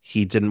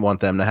 He didn't want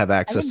them to have I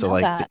access didn't to know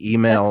like the that.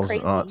 That's emails.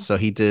 crazy. So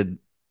he did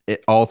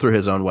it all through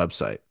his own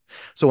website.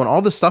 So when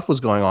all this stuff was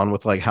going on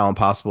with like how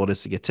impossible it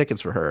is to get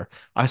tickets for her,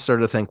 I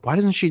started to think, why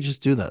doesn't she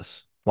just do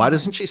this? Why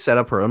doesn't she set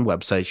up her own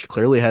website? She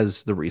clearly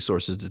has the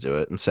resources to do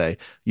it and say,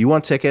 you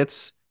want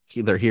tickets?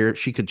 They're here.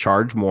 She could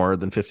charge more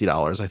than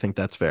 $50. I think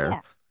that's fair,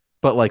 Yeah,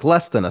 but like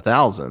less than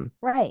 1,000.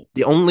 right.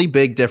 The only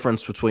big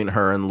difference between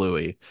her and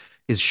Louis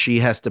is she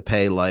has to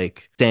pay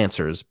like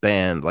dancers,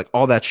 band, like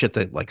all that shit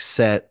that like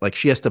set, like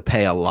she has to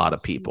pay a lot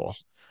of people.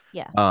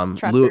 Yeah.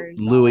 Truckers, all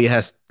Louis of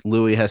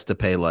them. has to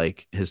pay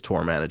like his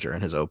tour manager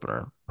and his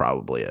opener,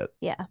 probably it.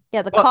 Yeah.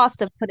 Yeah. The But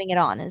cost of putting it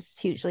on is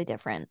hugely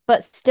different,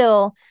 but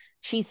still,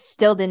 she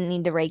still didn't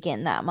need to rake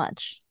in that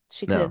much.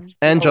 She could no. have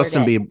And lowered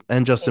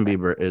Justin it.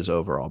 Bieber is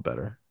overall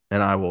better.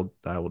 And I will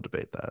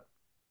debate that.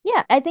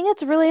 Yeah, I think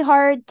it's really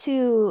hard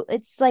to,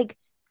 it's like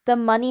the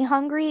money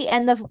hungry,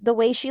 and the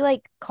way she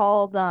like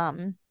called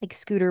like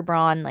Scooter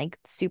Braun like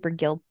super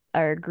guilt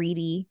or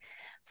greedy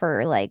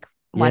for like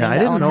Yeah, wanting I to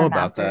didn't own know her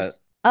about that. masters.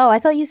 Oh, I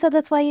thought you said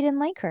that's why you didn't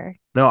like her.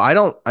 No, I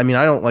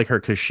don't like her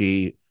because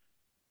she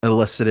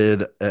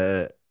elicited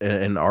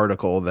an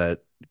article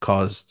that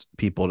caused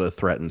people to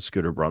threaten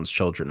Scooter Braun's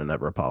children and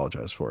never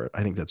apologize for it.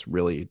 I think that's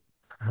really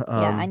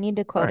Yeah, I need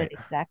to all quote it right.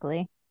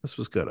 exactly. This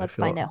was good. Let's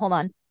find it. Hold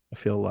on. I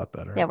feel a lot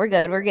better. Yeah, we're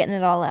good. We're getting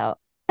it all out.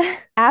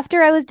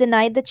 After I was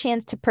denied the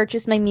chance to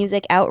purchase my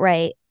music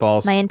outright,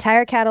 False. my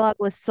entire catalog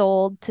was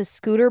sold to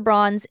Scooter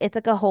Braun's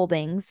Ithaca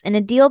Holdings in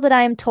a deal that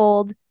I am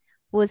told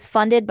was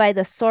funded by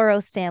the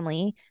Soros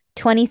family,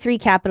 23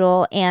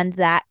 Capital, and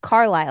that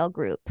Carlyle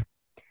Group.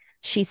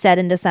 She said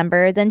in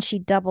December. Then she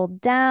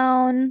doubled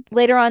down.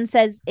 Later on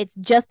says it's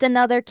just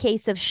another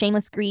case of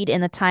shameless greed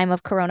in the time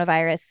of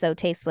coronavirus, so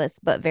tasteless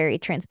but very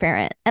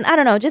transparent. And I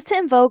don't know, just to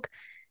invoke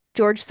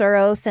George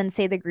Soros and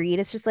say the greed,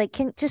 it's just like,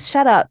 can just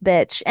shut up,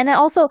 bitch. And it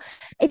also,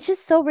 it's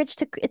just so rich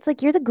to, it's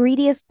like you're the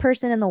greediest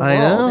person in the world, I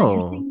and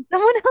you're know. saying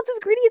someone else is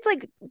greedy. It's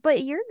like,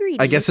 but you're greedy.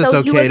 I guess it's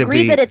so you okay to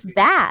agree be that it's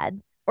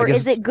bad, I or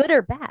guess is it good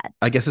or bad?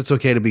 I guess it's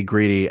okay to be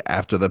greedy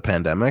after the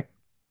pandemic.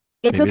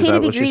 It's Maybe is okay to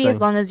that be what she's greedy as saying?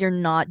 long as you're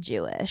not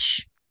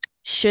Jewish.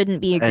 Shouldn't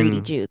be a greedy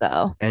And Jew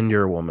though. and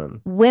you're a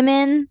woman.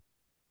 Women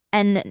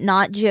and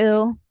not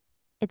Jew,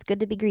 it's good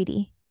to be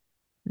greedy.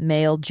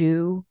 Male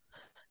Jew,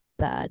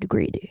 bad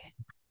greedy.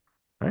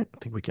 All right, I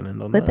think we can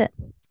end on Clip that.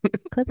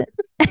 it. Clip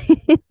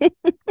it.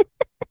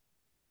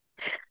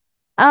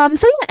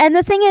 So yeah, and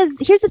the thing is,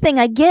 here's the thing,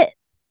 I get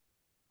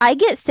I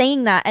get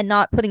saying that and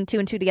not putting two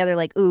and two together,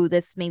 like, ooh,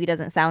 this maybe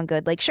doesn't sound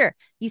good. Like, sure,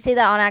 you say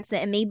that on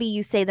accident, and maybe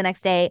you say the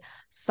next day,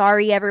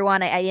 sorry,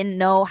 everyone, I didn't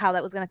know how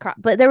that was gonna cross.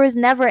 But there was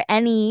never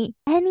any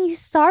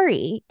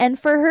sorry. And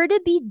for her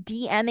to be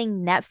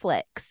DMing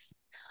Netflix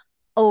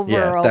Yeah,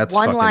 over a that's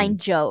one line fucking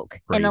joke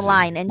in a crazy.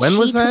 line, and When she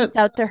was that? tweets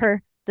out to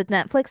her the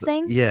Netflix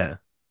thing, Yeah.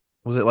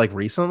 Was it like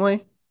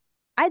recently?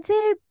 I'd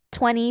say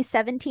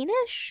 2017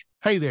 ish.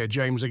 Hey there,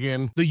 James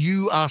again. The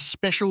You Are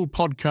Special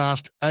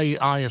podcast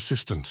AI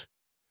assistant.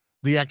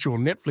 The actual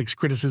Netflix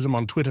criticism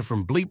on Twitter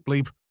from Bleep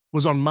Bleep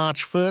was on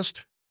March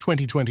 1st,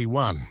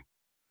 2021.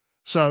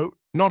 So,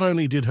 not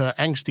only did her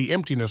angsty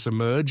emptiness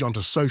emerge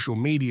onto social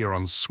media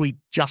on sweet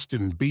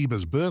Justin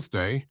Bieber's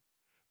birthday,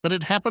 but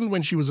it happened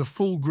when she was a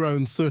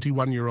full-grown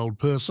 31-year-old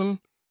person.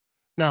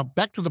 Now,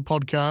 back to the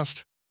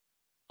podcast.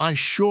 I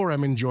sure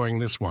am enjoying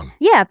this one.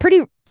 Yeah,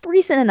 pretty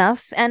recent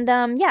enough. And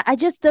yeah, I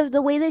just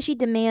the way that she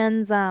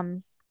demands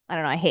I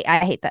don't know, I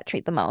hate that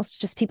trait the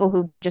most. Just people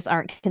who just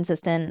aren't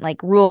consistent,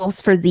 like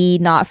rules for thee,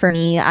 not for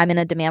me. I'm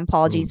gonna demand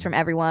apologies from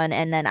everyone,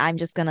 and then I'm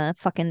just gonna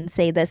fucking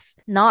say this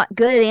not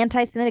good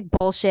anti-Semitic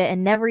bullshit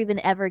and never even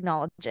ever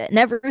acknowledge it.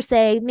 Never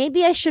say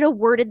maybe I should have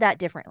worded that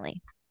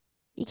differently.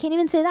 You can't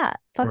even say that.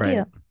 Fuck Right.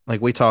 you.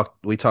 Like we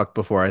talked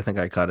before, I think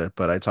I cut it,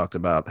 but I talked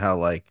about how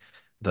like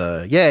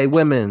the yay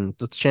women,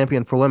 let's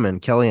champion for women.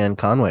 Kellyanne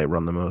Conway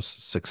run the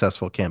most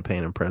successful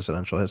campaign in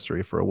presidential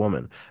history for a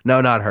woman.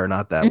 No, not her,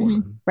 not that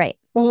woman. Right.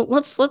 Well,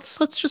 let's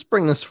just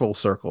bring this full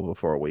circle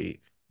before we.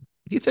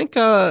 Do you think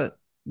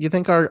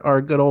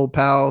our good old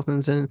pal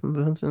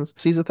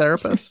sees a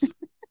therapist?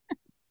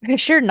 For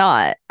sure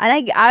not.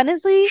 And I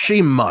honestly,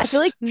 She I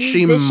feel like must.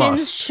 She musicians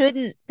must.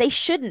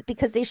 shouldn't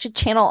because they should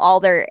channel all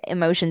their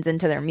emotions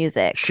into their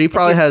music. She If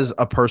probably you're has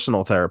a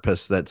personal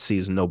therapist that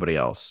sees nobody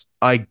else.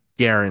 I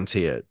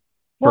guarantee it.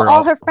 Well, For all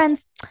all, her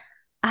friends,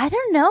 I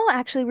don't know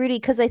actually, Rudy,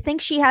 because I think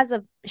she has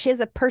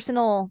a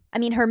personal, I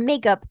mean, her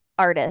makeup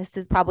artist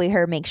is probably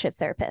her makeshift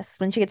therapist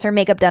when she gets her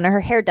makeup done or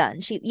her hair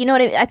done. She, you know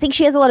what I mean? I think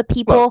she has a lot of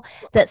people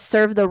that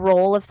serve the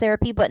role of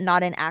therapy, but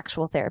not an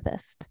actual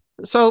therapist.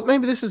 so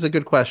maybe this is a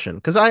good question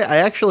because I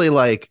actually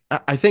like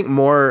I think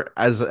more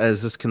as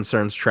this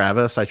concerns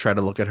Travis, I try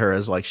to look at her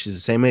as like she's the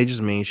same age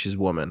as me. She's a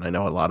woman. I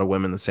know a lot of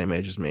women the same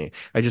age as me.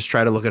 I just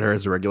try to look at her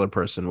as a regular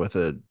person with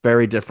a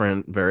very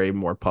different, very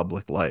more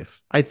public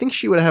life. I think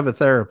she would have a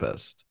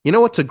therapist. You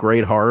know what's a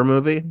great horror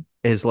movie?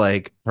 Is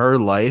like her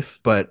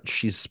life, but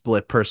she's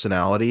split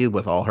personality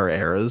with all her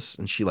eras,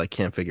 and she like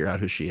can't figure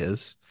out who she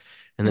is.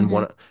 And then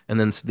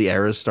Mhm. the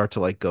eras start to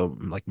like go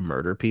like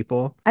murder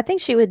people. I think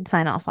she would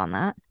sign off on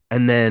that.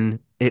 And then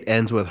it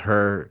ends with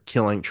her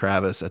killing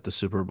Travis at the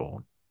Super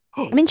Bowl.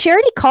 I mean, she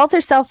already calls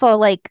herself a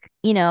like,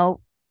 the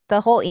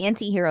whole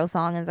anti-hero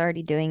song is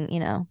already doing,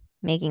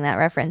 making that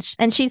reference.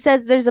 And she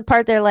says there's a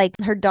part there like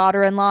her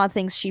daughter-in-law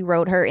thinks she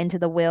wrote her into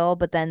the will,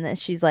 but then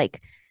she's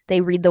like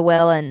they read the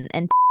will and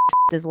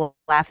is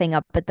laughing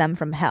up at them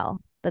from hell.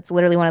 That's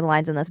literally one of the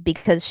lines in this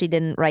because she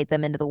didn't write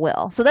them into the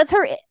will. So that's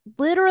her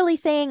literally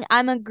saying,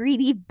 I'm a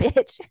greedy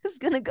bitch who's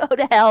going to go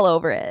to hell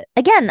over it.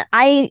 Again,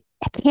 I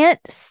can't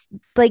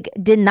like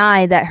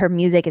deny that her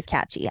music is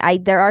catchy.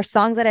 There are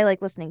songs that I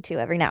like listening to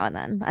every now and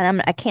then,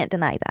 and I can't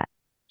deny that.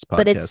 This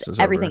But podcast it's is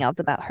everything over. else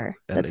about her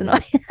that's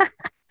Ending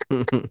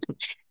annoying.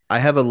 I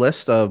have a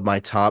list of my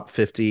top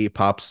 50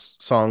 pops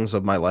songs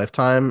of my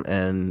lifetime,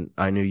 and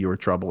I Knew You Were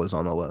Trouble is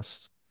on the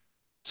list.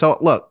 So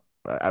look,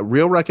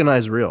 real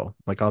recognize real.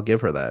 Like I'll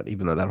give her that,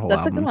 even though that whole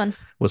That's a good album one.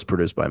 was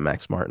produced by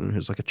Max Martin,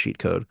 who's like a cheat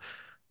code.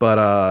 But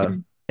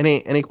Mhm.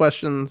 any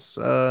questions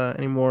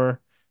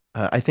anymore?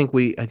 I think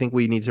we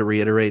need to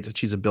reiterate that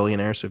she's a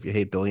billionaire. So if you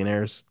hate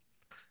billionaires,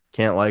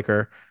 can't like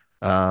her.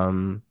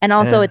 And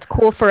also, Eh. it's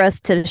cool for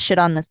us to shit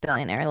on this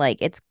billionaire. Like,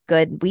 it's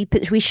good.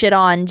 We shit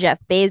on Jeff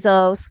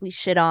Bezos. We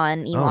shit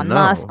on Oh Elon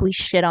Musk. no. We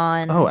shit Oh,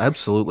 on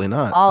absolutely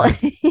not. all.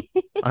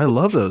 I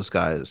love those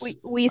guys.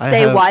 we I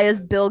say, have why is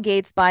Bill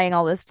Gates buying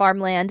all this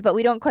farmland? But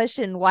we don't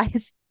question why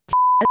is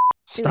doing all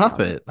Stop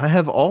this. it. I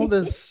have all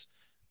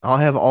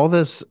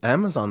this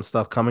Amazon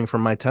stuff coming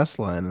from my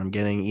Tesla and I'm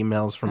getting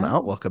emails from Oh,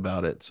 Outlook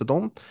about it. So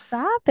don't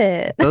stop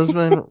it. those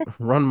men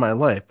run my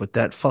life. But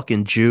that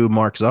fucking Jew,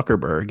 Mark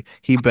Zuckerberg,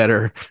 he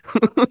better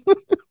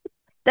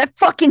That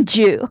fucking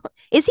Jew.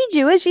 Is he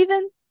Jewish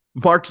even?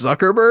 Mark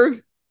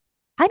Zuckerberg?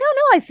 I don't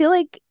know. I feel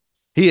like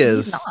He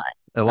he's is. not.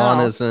 Elon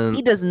Oh, isn't.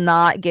 he does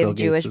not Bill give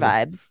Gates Jewish isn't.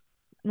 vibes.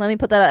 Let me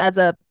put that as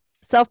a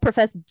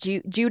self-professed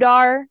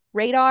Judar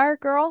radar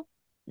girl.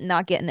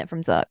 Not getting it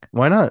from Zuck.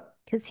 Why not?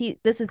 Because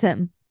this is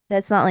him.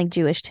 That's not like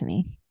Jewish to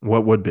me.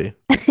 What would be?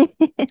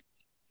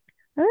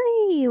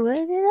 Hey,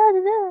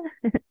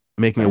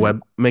 Making a So-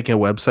 making a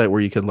website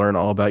where you could learn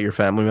all about your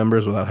family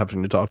members without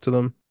having to talk to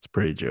them. It's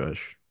pretty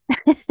Jewish.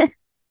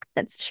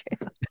 That's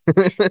true.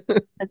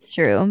 That's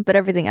true. But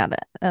everything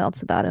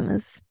else about him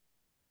is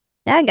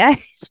that guy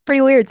is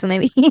pretty weird. So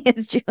maybe he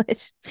is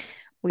Jewish.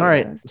 All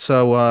right. Weirdos.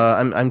 So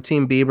I'm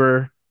Team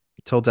Bieber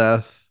till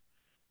death.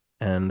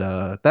 And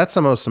that's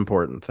the most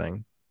important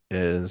thing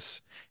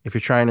is if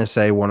you're trying to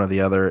say one or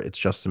the other, it's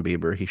Justin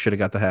Bieber. He should have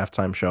got the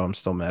halftime show. I'm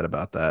still mad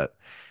about that.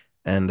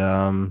 And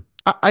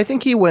I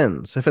think he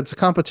wins. If it's a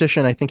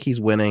competition, I think he's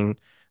winning.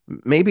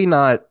 Maybe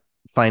not I don't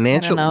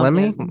financial. know, Let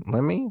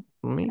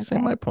me say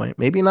Okay. my point.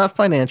 Maybe not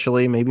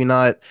financially, maybe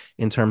not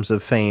in terms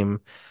of fame, Or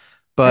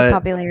but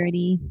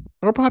popularity.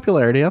 or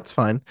popularity, that's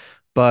fine.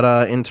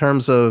 But in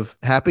terms of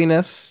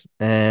happiness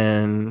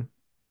and In terms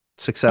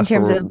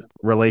successful of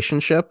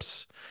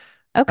relationships,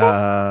 okay.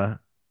 uh,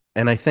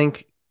 and I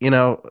think,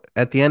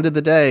 at the end of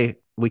the day,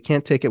 we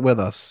can't take it with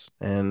us.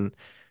 And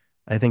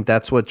I think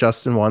that's what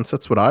Justin wants.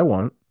 That's what I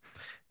want.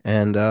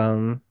 And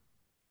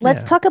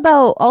Let's yeah. talk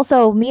about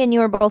also me and you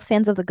are both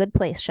fans of the Good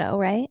Place show,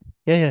 right?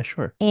 Yeah, yeah,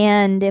 sure.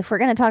 And if we're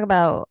gonna talk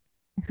about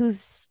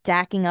who's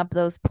stacking up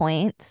those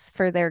points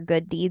for their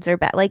good deeds or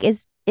bad, like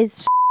is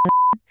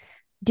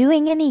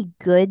doing any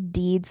good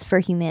deeds for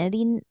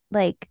humanity?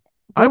 Like,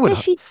 I what would, does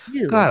she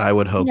do? God, I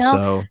would You hope know,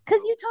 so.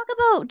 because you talk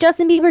about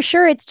Justin Bieber,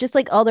 sure, it's just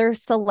like other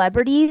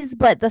celebrities,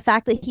 but the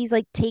fact that he's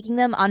like taking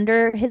them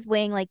under his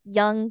wing, like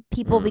young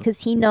people, Mm.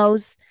 because he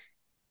knows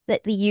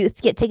that the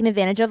youth get taken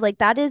advantage of, like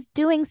that is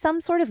doing some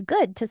sort of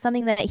good to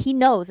something that he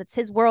knows. It's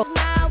his world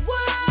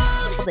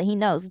that he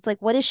knows. It's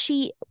like, what is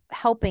she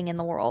helping in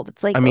the world?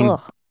 It's I like, mean,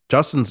 ugh,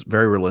 Justin's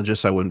very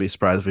religious. I wouldn't be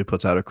surprised if he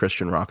puts out a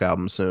Christian rock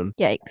album soon.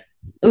 yikes.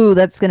 Ooh,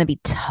 that's gonna be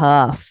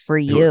tough for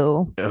It would,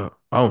 you.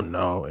 oh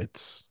no,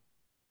 it's.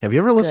 Good. Have you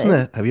ever listened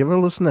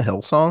to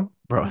Hillsong? Oh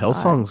Bro, my God.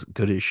 Hillsong's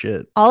good as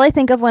shit. All I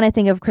think of when I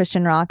think of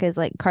Christian rock is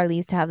like Carly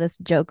used to have this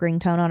joke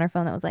ringtone on her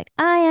phone that was like,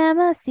 I am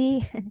a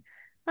C,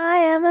 I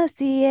am a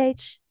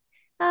CH,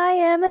 I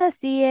am a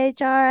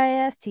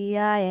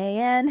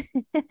CHRISTIAN,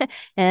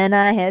 and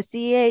I have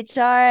All right.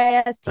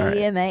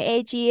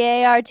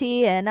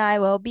 CHRISTMAHEART, and I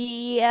will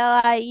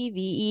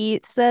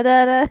BELIEVE,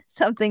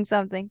 something,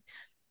 something.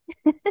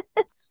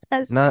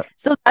 Not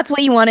So that's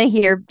what you want to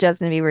hear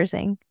Justin Bieber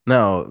sing.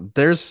 no,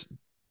 there's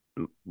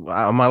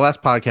on my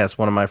last podcast,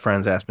 one of my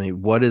friends asked me,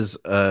 "What is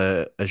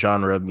a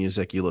genre of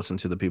music you listen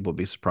to that people would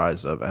be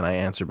surprised of?" And I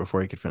answered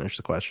before he could finish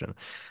the question.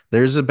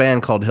 There's a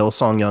band called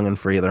Hillsong Young and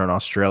Free. They're an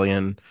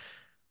Australian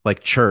like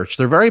church.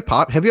 They're very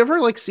pop. Have you ever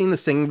like seen the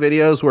singing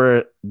videos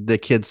where the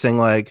kids sing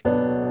like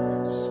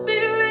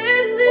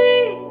Spirit,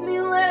 lead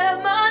me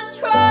where my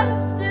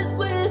trust is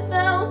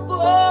without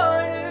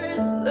borders.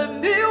 Let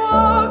me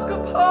walk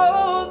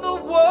upon the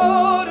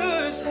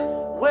waters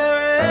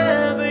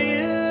wherever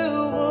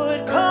you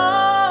would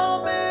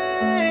call me.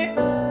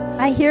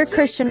 I hear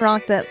Christian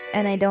rock that,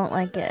 and I don't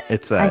like it.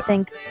 it's I that?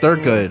 think They're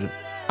good.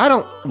 I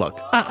don't look.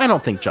 I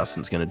don't think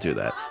Justin's gonna do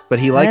that, but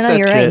he I don't likes know. that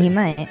You're right. He shit.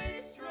 might.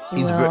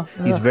 He will.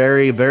 He's Ugh.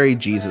 very very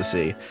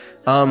Jesus-y.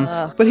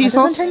 Ugh. But That he's doesn't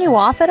also turn you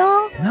off at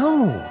all?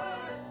 no,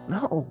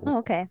 no. Oh,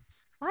 okay.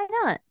 Why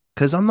not?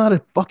 Because I'm not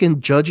a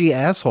fucking judgy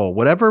asshole.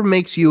 Whatever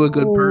makes you a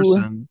good Ooh.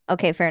 person,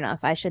 Okay, fair enough.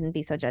 I shouldn't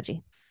be so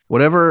judgy.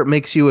 whatever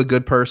makes you a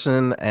good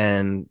person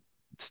and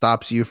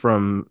stops you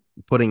from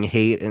putting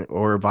hate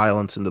or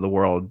violence into the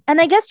world. And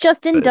I guess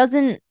Justin Good.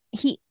 doesn't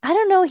I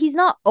don't know, he's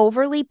not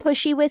overly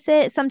pushy with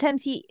it.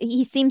 Sometimes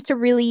he seems to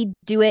really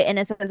do it in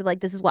a sense of like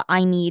this is what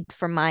I need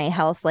for my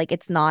health. Like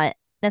it's not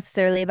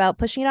necessarily about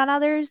pushing it on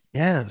others. But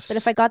if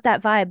Yes. I got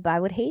that vibe, I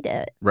would hate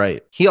it.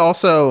 Right. He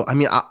also, I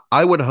mean,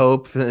 I would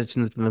hope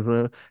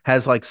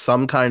has like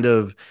some kind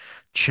of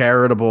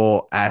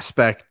charitable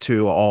aspect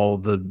to all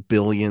the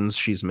billions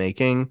she's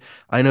making.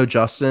 I know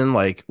Justin,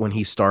 like when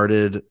he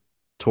started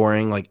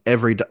touring, like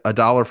a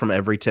dollar from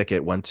every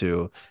ticket went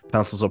to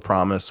Pencils of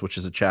Promise, which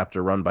is a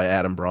chapter run by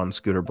Adam Braun,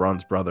 Scooter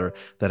Braun's brother,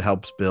 that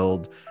helps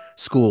build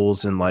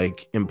schools in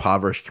like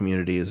impoverished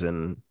communities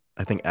in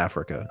I think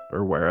Africa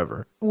or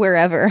wherever,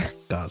 Wherever.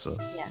 Gaza.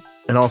 Yeah.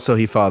 And also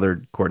he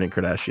fathered Kourtney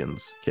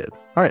Kardashian's kid.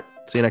 All right.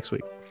 See you next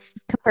week.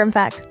 Confirm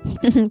fact.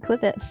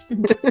 Clip it.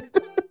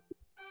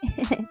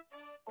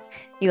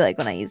 You like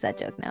when I use that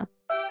joke now.